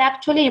yourself, and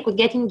actually you could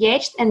get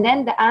engaged, and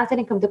then the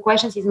answering of the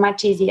questions is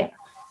much easier.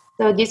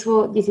 So this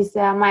is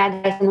my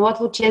advice. And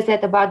what Lucia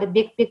said about the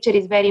big picture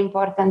is very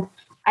important.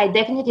 I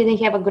definitely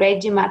didn't have a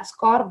great GMAT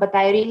score, but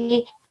I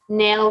really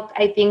nailed,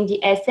 I think,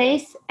 the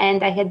essays,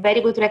 and I had very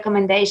good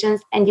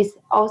recommendations, and this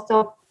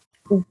also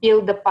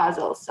build the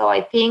puzzle. So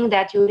I think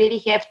that you really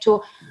have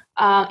to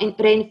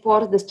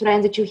reinforce the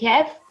strengths that you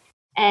have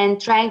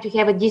and trying to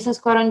have a decent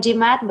score on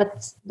GMAT,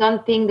 but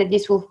don't think that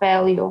this will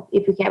fail you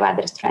if you have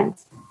other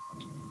strengths.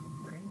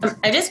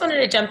 I just wanted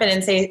to jump in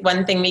and say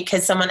one thing,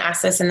 because someone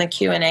asked this in the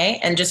Q&A,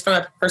 and just from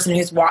a person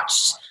who's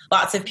watched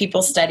lots of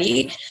people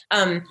study,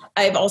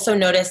 I've also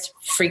noticed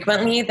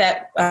frequently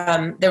that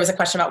there was a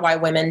question about why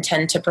women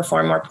tend to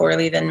perform more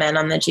poorly than men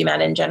on the GMAT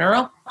in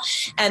general.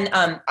 And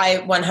I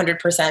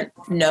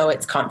 100% know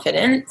it's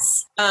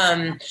confidence.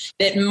 That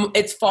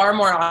it's far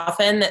more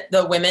often that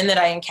the women that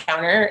I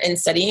encounter in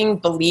studying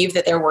believe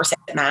that they're worse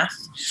at math,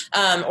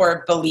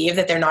 or believe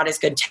that they're not as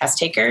good test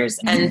takers.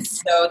 Mm-hmm. And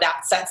so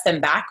that sets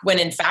them back, when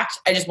in fact,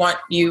 I just want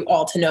you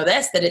all to know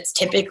this, that it's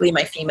typically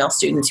my female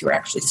students who are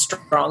actually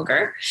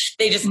stronger.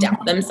 They just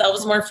doubt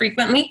themselves more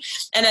frequently.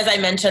 And as I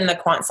mentioned, the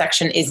quant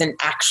section isn't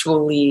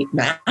actually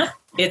math.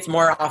 It's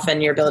more often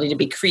your ability to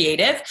be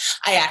creative.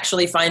 I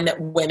actually find that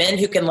women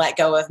who can let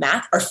go of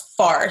math are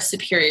far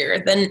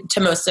superior than to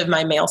most of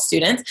my male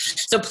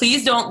students. So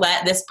please don't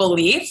let this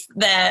belief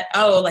that,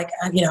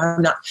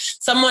 I'm not,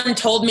 someone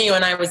told me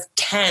when I was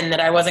 10 that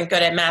I wasn't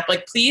good at math.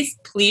 Like, please,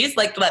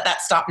 let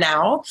that stop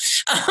now.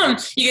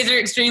 You guys are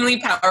extremely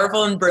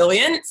powerful and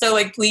brilliant.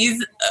 So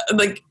please,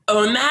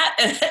 own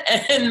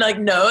that and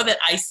know that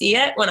I see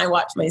it when I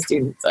watch my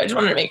students. So I just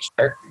wanted to make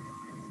sure.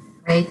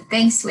 Great.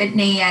 Thanks,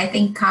 Whitney. I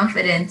think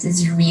confidence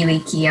is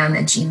really key on the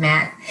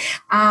GMAT.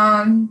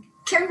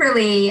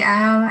 Kimberly,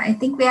 I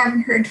think we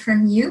haven't heard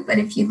from you, but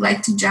if you'd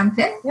like to jump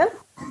in. Yeah.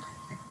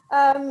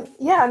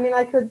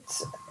 I could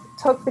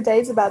talk for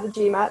days about the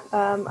GMAT.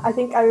 I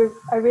think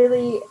I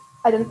really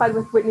identified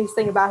with Whitney's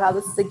thing about how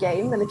this is a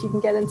game, and if you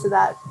can get into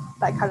that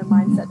kind of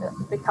mindset,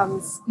 it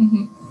becomes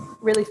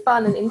really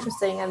fun and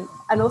interesting.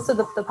 And also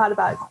the part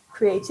about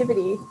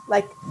creativity,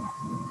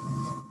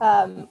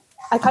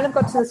 I kind of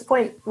got to this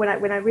point when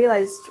I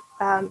realized,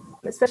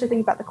 especially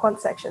thinking about the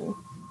quant section,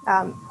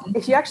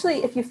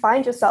 if you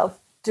find yourself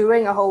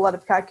doing a whole lot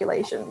of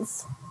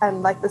calculations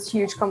and this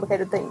huge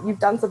complicated thing, you've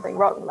done something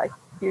wrong.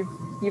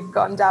 You've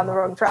gone down the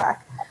wrong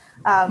track.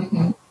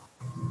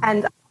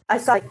 And I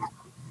started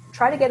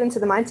try to get into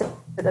the mindset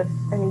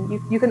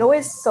of, you can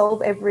always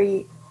solve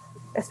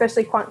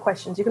especially quant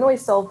questions, you can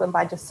always solve them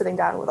by just sitting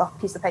down with a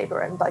piece of paper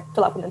and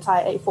fill up an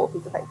entire A4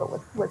 piece of paper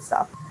with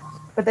stuff.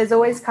 But there's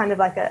always kind of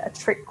a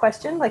trick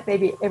question,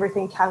 maybe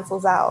everything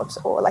cancels out,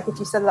 or if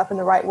you set it up in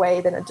the right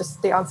way, then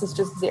the answer's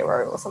just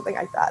 0 or something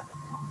like that.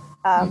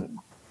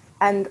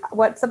 And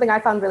something I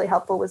found really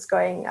helpful was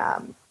going,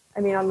 on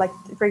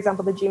for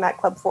example, the GMAT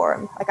Club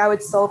forum, I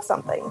would solve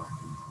something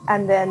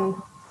and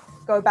then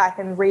go back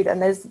and read,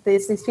 and there's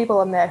these people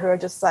on there who are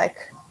just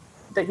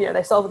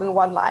they solve it in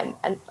one line,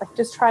 and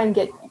just try and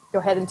get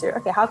your head into,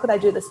 okay, how could I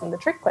do this in the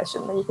trick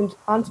question? Then you can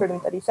answer it in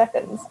 30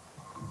 seconds.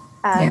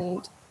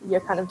 And you're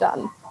kind of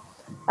done.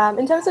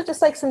 In terms of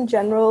just some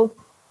general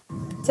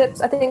tips,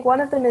 I think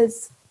one of them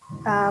is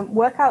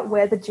work out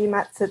where the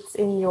GMAT sits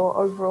in your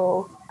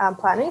overall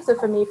planning. So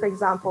for me, for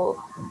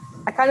example,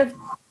 I kind of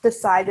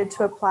decided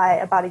to apply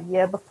about a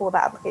year before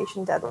the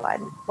application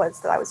deadline was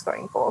that I was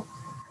going for.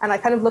 And I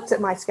kind of looked at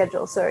my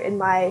schedule. So in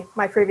my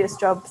previous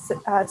job,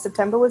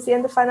 September was the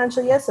end of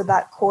financial year. So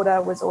that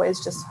quarter was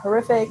always just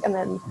horrific. And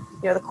then,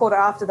 the quarter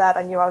after that,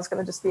 I knew I was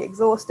going to just be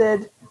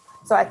exhausted.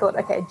 So I thought,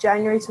 okay,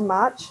 January to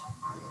March,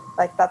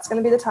 that's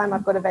going to be the time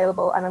I've got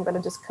available, and I'm going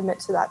to just commit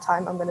to that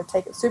time. I'm going to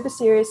take it super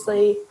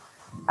seriously,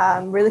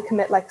 really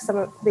commit, some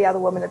of the other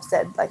women have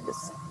said,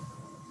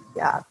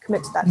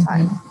 commit to that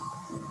time.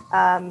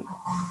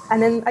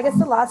 And then I guess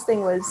the last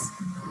thing was,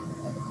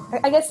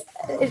 I guess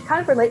it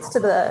kind of relates to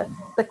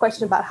the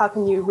question about how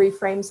can you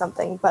reframe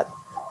something, but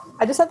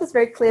I just have this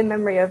very clear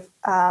memory of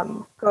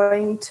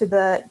going to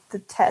the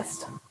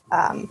test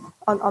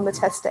on the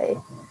test day.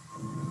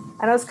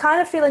 And I was kind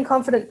of feeling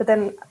confident, but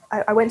then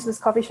I went to this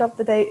coffee shop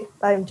the day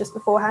just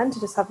beforehand to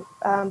just have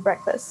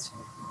breakfast.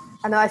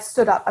 And then I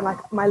stood up and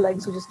my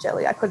legs were just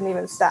jelly. I couldn't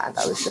even stand.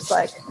 I was just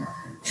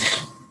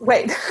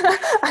wait,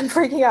 I'm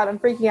freaking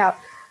out.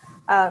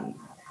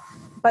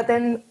 But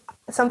then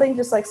something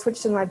just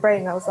switched in my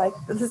brain. I was like,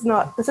 this is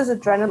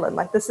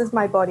adrenaline. This is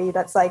my body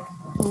that's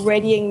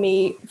readying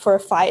me for a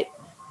fight.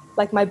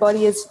 My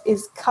body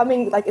is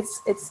coming,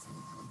 it's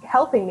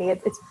helping me.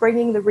 It's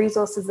bringing the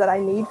resources that I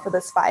need for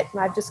this fight,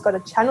 and I've just got to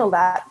channel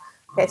that.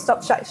 Okay,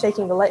 stop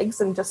shaking the legs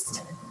and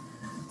just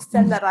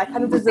send that. I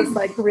kind of did this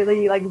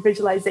really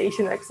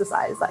visualization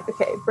exercise.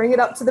 Okay, bring it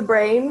up to the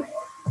brain.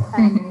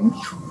 And,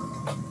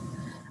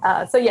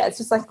 it's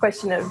just a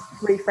question of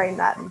reframe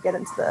that and get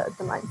into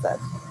the mindset.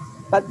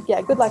 But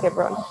yeah, good luck,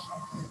 everyone.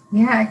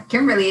 Yeah,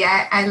 Kimberly,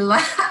 I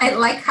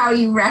like how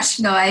you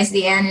rationalize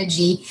the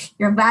energy.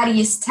 Your body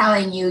is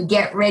telling you,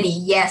 get ready.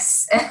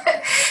 Yes.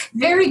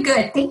 Very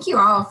good. Thank you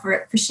all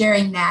for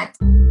sharing that.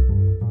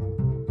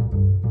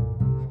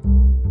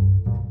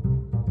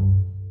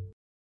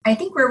 I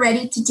think we're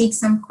ready to take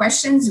some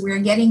questions. We're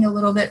getting a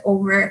little bit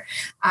over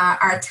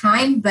our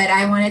time, but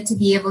I wanted to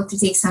be able to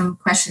take some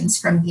questions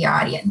from the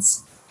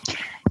audience.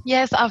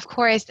 Yes, of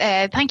course.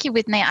 Thank you,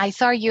 Whitney. I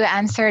saw you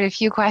answered a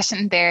few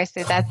questions there,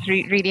 so that's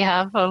really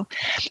helpful.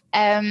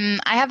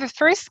 I have a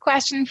first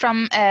question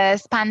from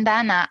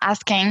Spandana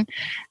asking,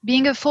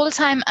 being a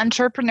full-time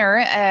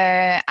entrepreneur,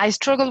 I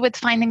struggle with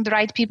finding the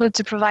right people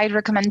to provide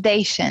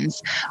recommendations.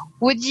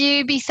 Would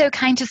you be so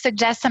kind to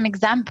suggest some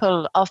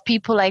example of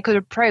people I could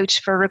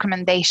approach for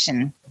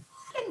recommendation?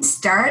 I can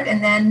start,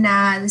 and then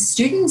the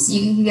students,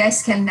 you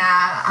guys can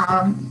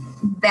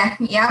back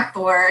me up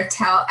or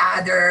tell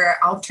other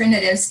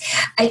alternatives.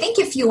 I think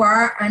if you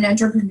are an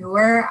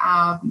entrepreneur,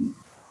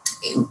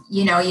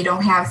 you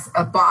don't have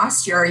a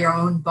boss, you're your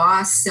own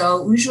boss.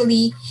 So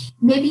usually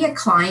maybe a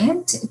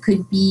client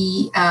could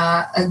be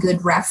a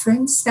good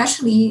reference,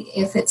 especially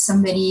if it's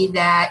somebody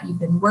that you've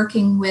been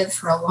working with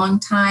for a long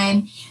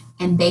time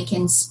and they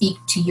can speak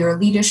to your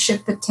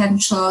leadership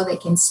potential. They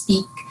can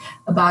speak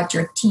about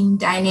your team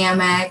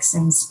dynamics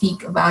and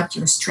speak about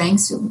your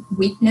strengths and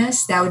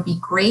weakness. That would be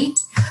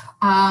great.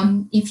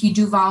 If you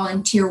do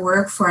volunteer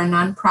work for a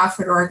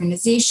nonprofit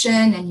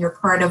organization and you're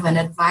part of an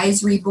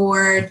advisory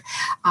board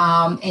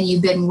and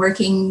you've been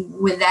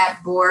working with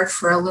that board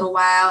for a little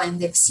while and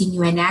they've seen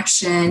you in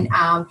action,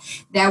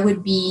 that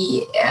would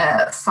be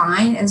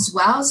fine as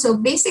well. So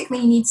basically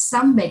you need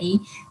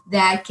somebody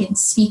that can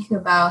speak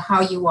about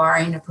how you are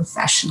in a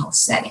professional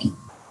setting.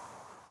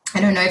 I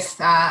don't know if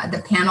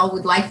the panel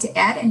would like to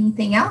add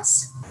anything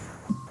else.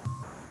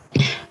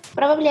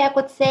 Probably I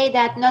could say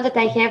that, not that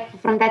I have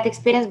from that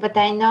experience, but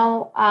I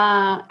know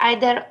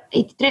either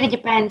it really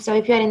depends. So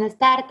if you're in a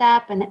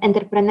startup, an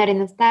entrepreneur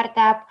in a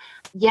startup,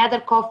 the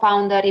other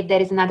co-founder, if there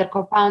is another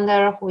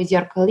co-founder who is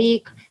your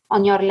colleague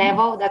on your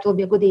level, that will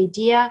be a good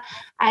idea.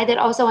 Either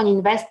also an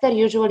investor,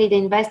 usually the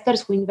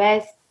investors who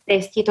invest, they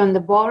sit on the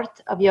board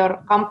of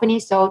your company,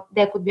 so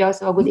that could be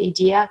also a good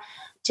idea.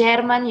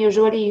 Chairman,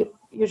 usually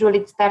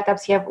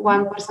startups have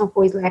one person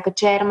who is like a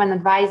chairman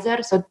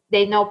advisor, so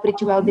they know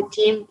pretty well the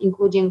team,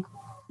 including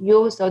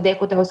you, so they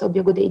could also be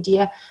a good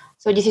idea.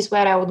 So this is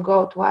where I would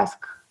go to ask.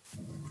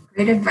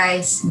 Great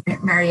advice,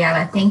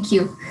 Mariella. Thank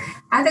you.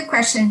 Other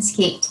questions,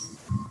 Kate?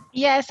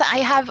 Yes,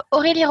 I have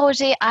Aurélie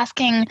Roger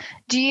asking,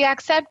 do you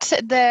accept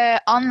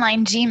the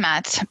online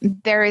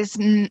GMAT? There is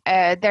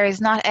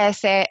not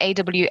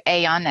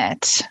SAAWA on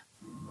it.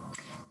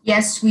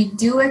 Yes, we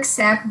do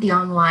accept the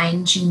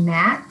online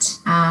GMAT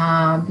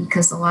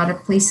because a lot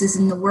of places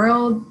in the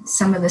world,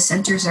 some of the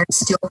centers are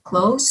still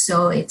closed.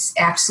 So it's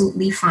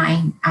absolutely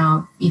fine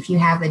if you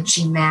have a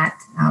GMAT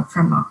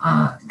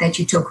that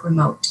you took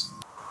remote.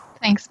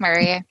 Thanks,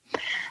 Maria.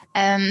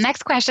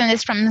 Next question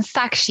is from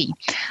Sakshi.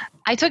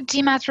 I took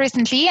GMAT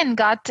recently and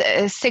got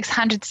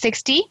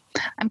 660.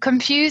 I'm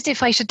confused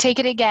if I should take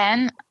it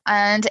again,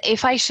 and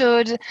if I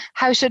should,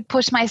 how should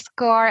push my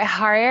score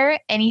higher?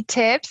 Any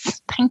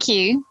tips? Thank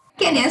you.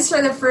 I can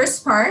answer the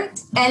first part,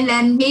 and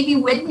then maybe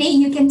Whitney,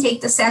 you can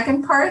take the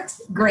second part.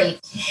 Great.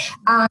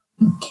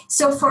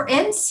 So for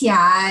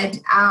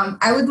INSEAD,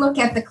 I would look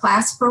at the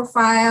class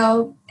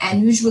profile,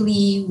 and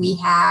usually we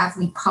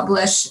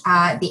publish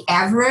the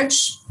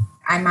average.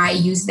 I might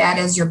use that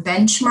as your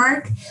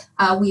benchmark.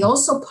 We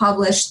also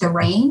publish the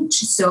range.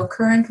 So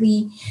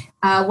currently,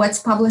 what's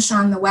published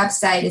on the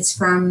website is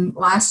from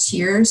last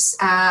year's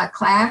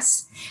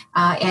class,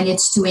 and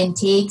it's 2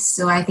 intakes.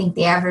 So I think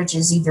the average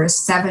is either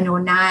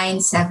 709,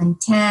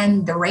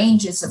 710. The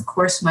range is, of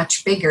course,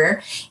 much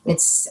bigger.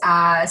 It's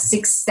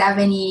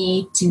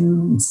 670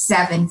 to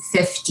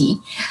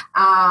 750.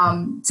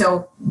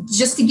 So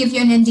just to give you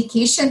an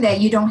indication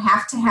that you don't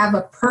have to have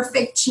a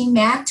perfect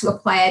GMAT to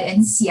apply at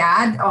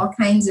INSEAD. All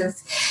kinds of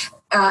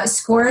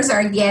scores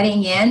are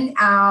getting in.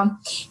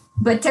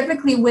 But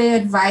typically we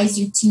advise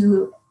you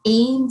to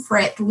aim for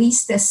at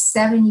least a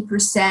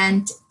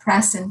 70%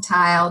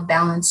 percentile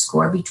balance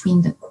score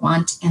between the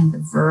quant and the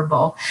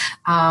verbal.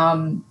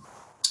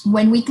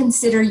 When we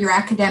consider your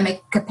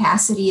academic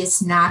capacity,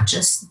 it's not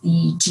just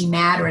the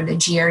GMAT or the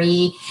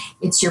GRE,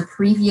 it's your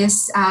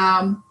previous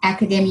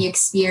academic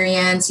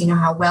experience,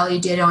 how well you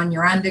did on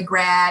your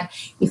undergrad,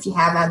 if you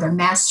have other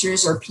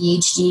master's or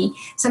PhD.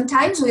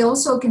 Sometimes we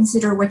also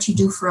consider what you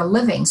do for a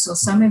living. So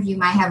some of you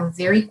might have a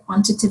very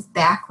quantitative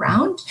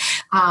background,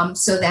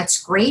 so that's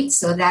great.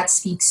 So that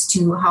speaks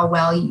to how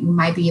well you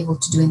might be able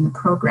to do in the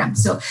program.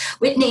 So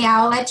Whitney,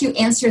 I'll let you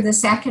answer the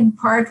second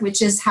part,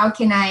 which is how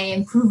can I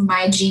improve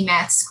my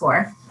GMAT score?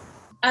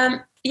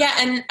 Yeah,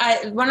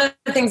 and one of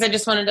the things I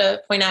just wanted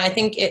to point out, I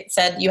think it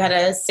said you had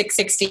a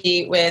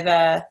 660 with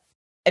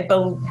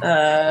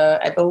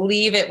I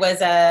believe it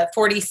was a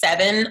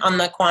 47 on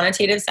the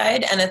quantitative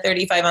side and a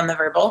 35 on the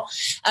verbal.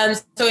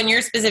 So in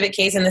your specific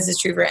case, and this is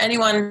true for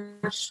anyone,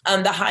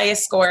 the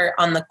highest score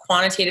on the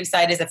quantitative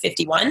side is a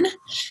 51.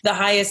 The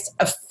highest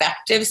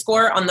effective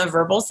score on the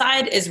verbal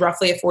side is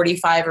roughly a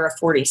 45 or a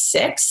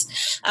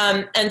 46.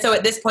 And so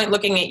at this point,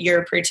 looking at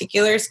your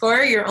particular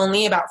score, you're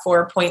only about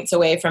 4 points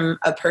away from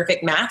a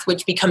perfect math,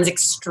 which becomes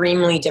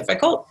extremely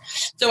difficult.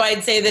 So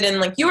I'd say that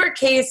in your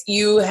case,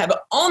 you have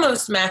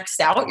almost maxed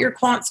out out your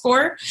quant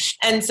score.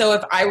 And so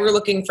if I were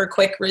looking for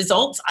quick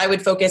results, I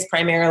would focus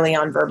primarily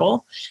on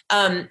verbal.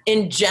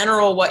 In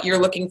general, what you're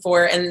looking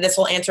for, and this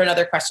will answer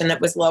another question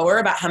that was lower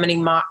about how many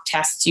mock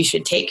tests you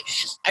should take.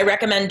 I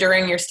recommend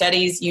during your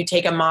studies, you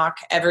take a mock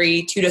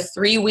every 2 to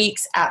 3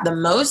 weeks at the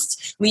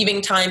most,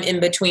 leaving time in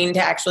between to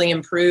actually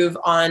improve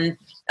on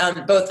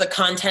both the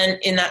content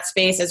in that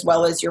space as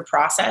well as your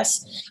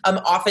process.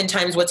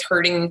 Oftentimes what's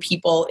hurting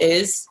people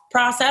is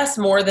process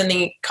more than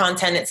the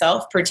content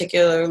itself,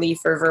 particularly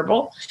for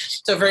verbal.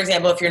 So for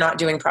example, if you're not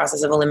doing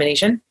process of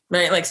elimination,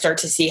 right, like start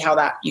to see how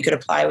that you could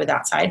apply with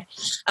that side.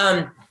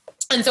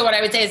 And so what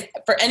I would say is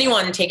for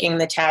anyone taking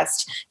the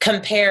test,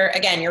 compare,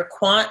 again, your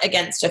quant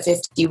against a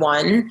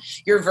 51,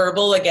 your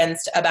verbal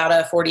against about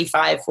a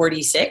 45,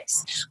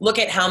 46. Look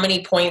at how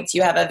many points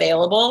you have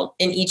available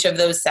in each of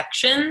those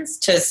sections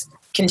to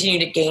continue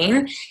to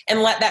gain,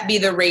 and let that be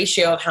the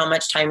ratio of how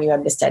much time you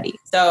have to study.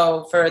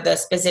 So for the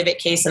specific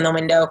case in the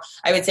window,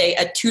 I would say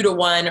a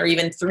 2-to-1 or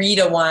even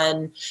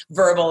 3-to-1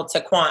 verbal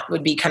to quant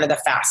would be kind of the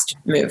fast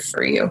move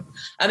for you.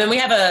 And we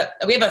have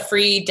a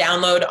free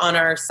download on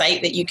our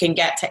site that you can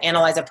get to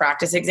analyze a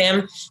practice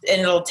exam,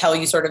 and it'll tell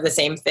you sort of the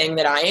same thing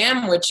that I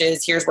am, which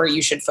is here's where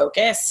you should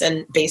focus,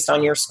 and based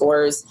on your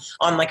scores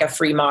on like a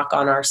free mock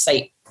on our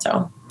site.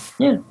 So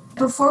yeah.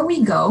 Before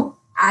we go,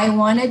 I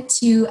wanted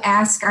to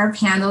ask our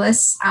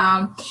panelists,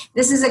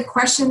 this is a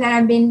question that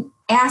I've been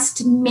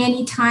asked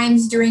many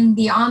times during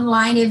the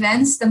online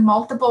events, the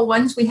multiple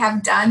ones we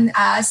have done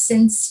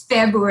since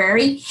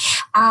February.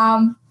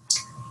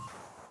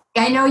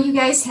 I know you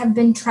guys have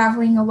been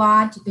traveling a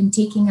lot. You've been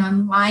taking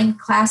online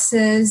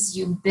classes.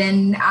 You've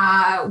been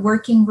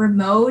working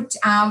remote.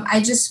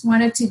 I just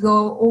wanted to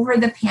go over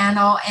the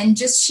panel and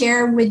just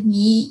share with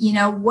me,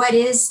 what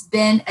has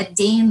been a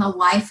day in the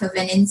life of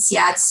an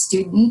INSEAD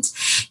student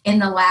in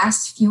the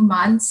last few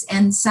months,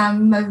 and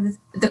some of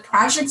the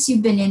projects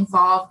you've been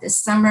involved this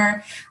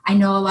summer. I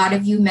know a lot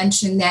of you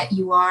mentioned that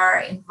you are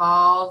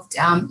involved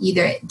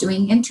either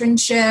doing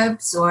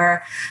internships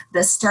or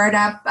the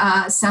startup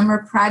summer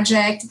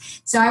project.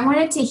 So I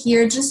wanted to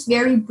hear just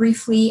very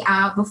briefly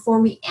before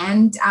we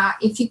end,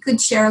 if you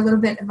could share a little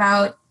bit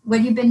about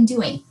what you've been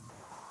doing.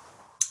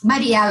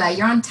 Mariela,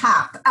 you're on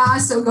top,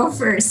 so go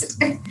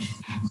first.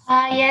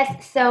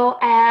 Yes, so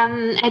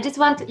I just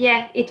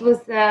it was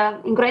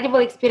an incredible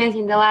experience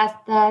in the last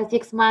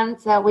 6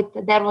 months. There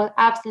were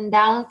ups and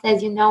downs.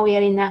 As you know, we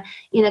are in a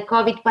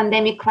COVID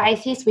pandemic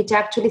crisis, which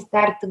actually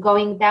started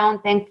going down,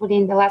 thankfully,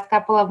 in the last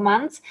couple of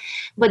months.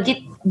 But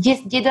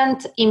this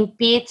didn't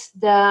impede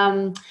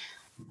the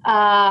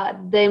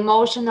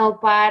emotional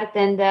part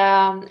and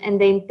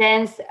the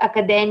intense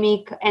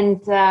academic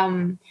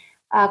and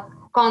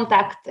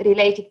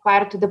contact-related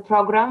part to the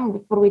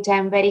program, for which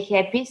I'm very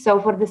happy. So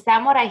for the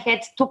summer, I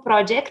had 2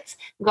 projects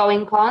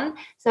going on.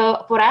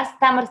 So for us,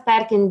 summer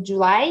started in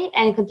July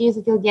and continues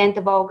until the end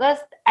of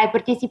August. I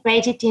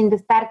participated in the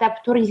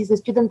Startup Tour. This is a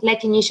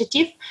student-led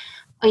initiative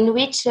in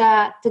which,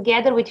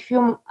 together with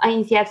few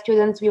INSEAD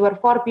students, we were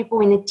 4 people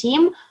in a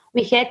team.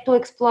 We had to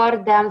explore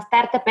the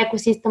startup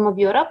ecosystem of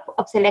Europe,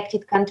 of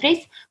selected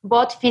countries,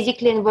 both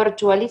physically and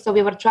virtually. So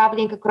we were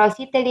traveling across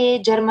Italy,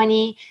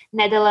 Germany,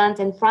 Netherlands,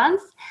 and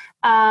France,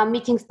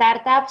 meeting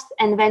startups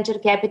and venture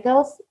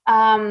capitals.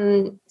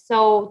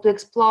 So to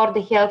explore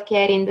the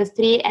healthcare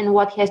industry and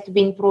what has to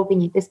be improved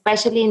in it,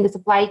 especially in the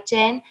supply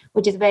chain,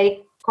 which is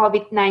very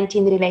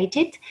COVID-19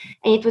 related.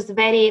 And it was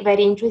very,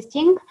 very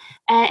interesting.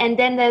 And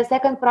then the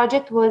second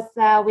project was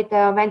with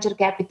the venture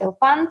capital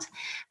fund.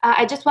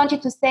 I just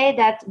wanted to say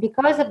that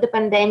because of the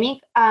pandemic,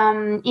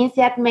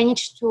 INSEAD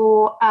managed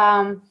to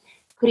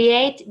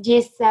create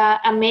this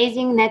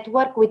amazing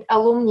network with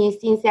alumni,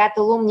 INSEAD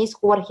alumni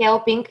who were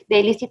helping.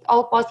 They listed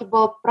all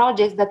possible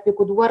projects that we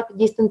could work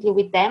distantly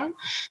with them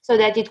so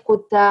that it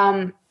could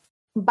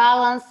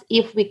balance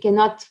if we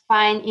cannot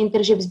find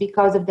internships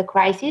because of the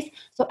crisis.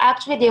 So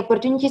actually the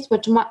opportunities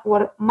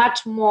were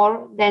much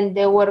more than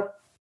they were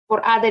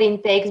for other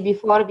intakes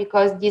before,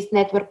 because this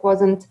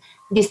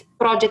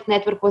project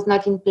network was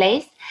not in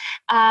place.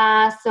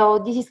 So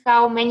this is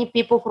how many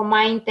people from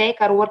my intake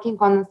are working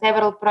on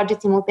several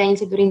projects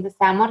simultaneously during the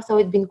summer. So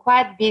it's been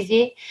quite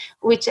busy,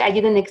 which I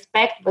didn't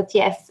expect, but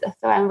yes,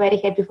 so I'm very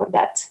happy for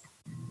that.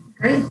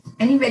 Great.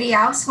 Anybody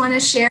else want to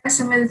share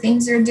some of the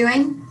things you're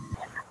doing?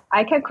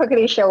 I can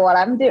quickly share what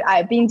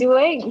I've been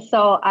doing.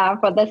 So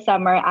for this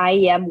summer, I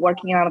am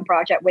working on a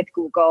project with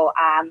Google,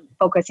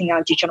 focusing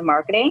on digital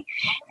marketing.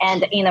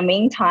 And in the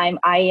meantime,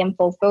 I am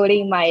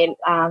fulfilling my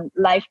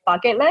life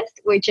bucket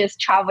list, which is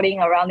traveling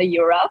around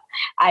Europe.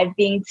 I've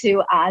been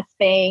to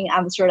Spain,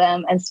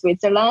 Amsterdam, and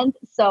Switzerland.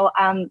 So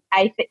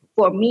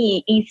for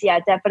me,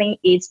 INSEAD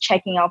definitely is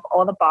checking off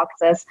all the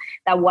boxes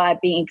that what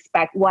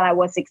I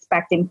was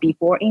expecting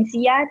before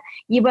INSEAD.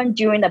 Even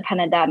during the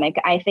pandemic,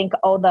 I think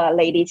all the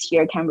ladies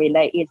here can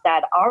relate, is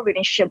that our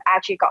relationship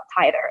actually got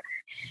tighter.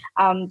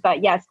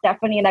 But yes,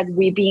 definitely, like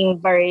we've been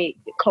very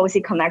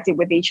closely connected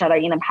with each other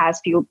in the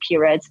past few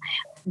periods.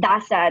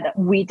 that said,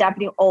 we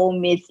definitely all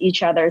miss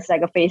each other's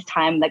like a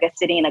FaceTime, like a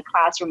sitting in a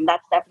classroom.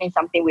 That's definitely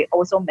something we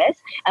also miss.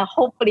 And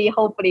hopefully,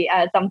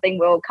 something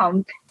will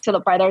come to the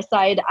brighter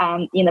side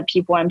in the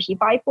P4 and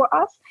P5 for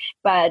us.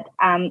 But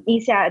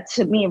INSEAD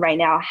to me right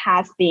now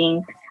has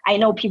been, I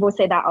know people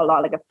say that a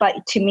lot,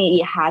 but to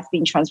me it has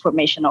been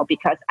transformational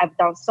because I've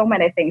done so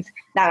many things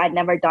that I'd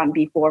never done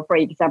before. For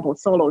example,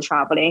 solo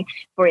traveling.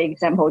 For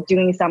example,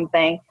 doing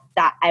something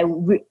that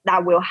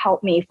that will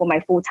help me for my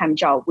full-time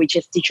job, which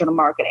is digital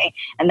marketing.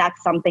 And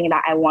that's something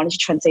that I wanted to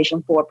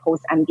transition for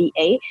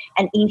post-MBA.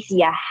 And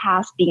INSEAD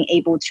has been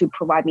able to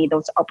provide me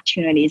those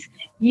opportunities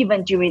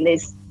even during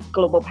this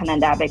global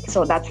pandemic.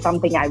 So that's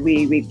something I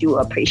really, really do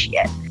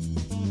appreciate.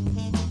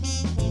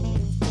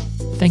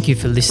 Thank you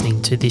for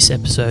listening to this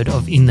episode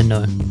of In the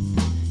Know.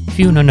 If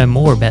you want to know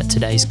more about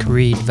today's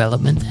career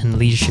development and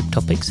leadership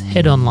topics,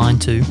 head online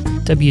to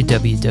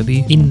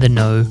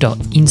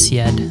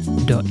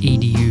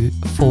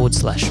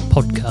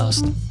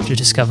www.intheknow.insead.edu/podcast. To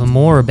discover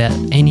more about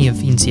any of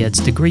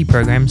INSEAD's degree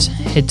programs,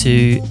 head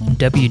to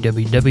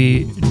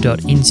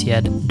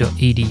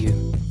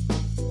www.insead.edu.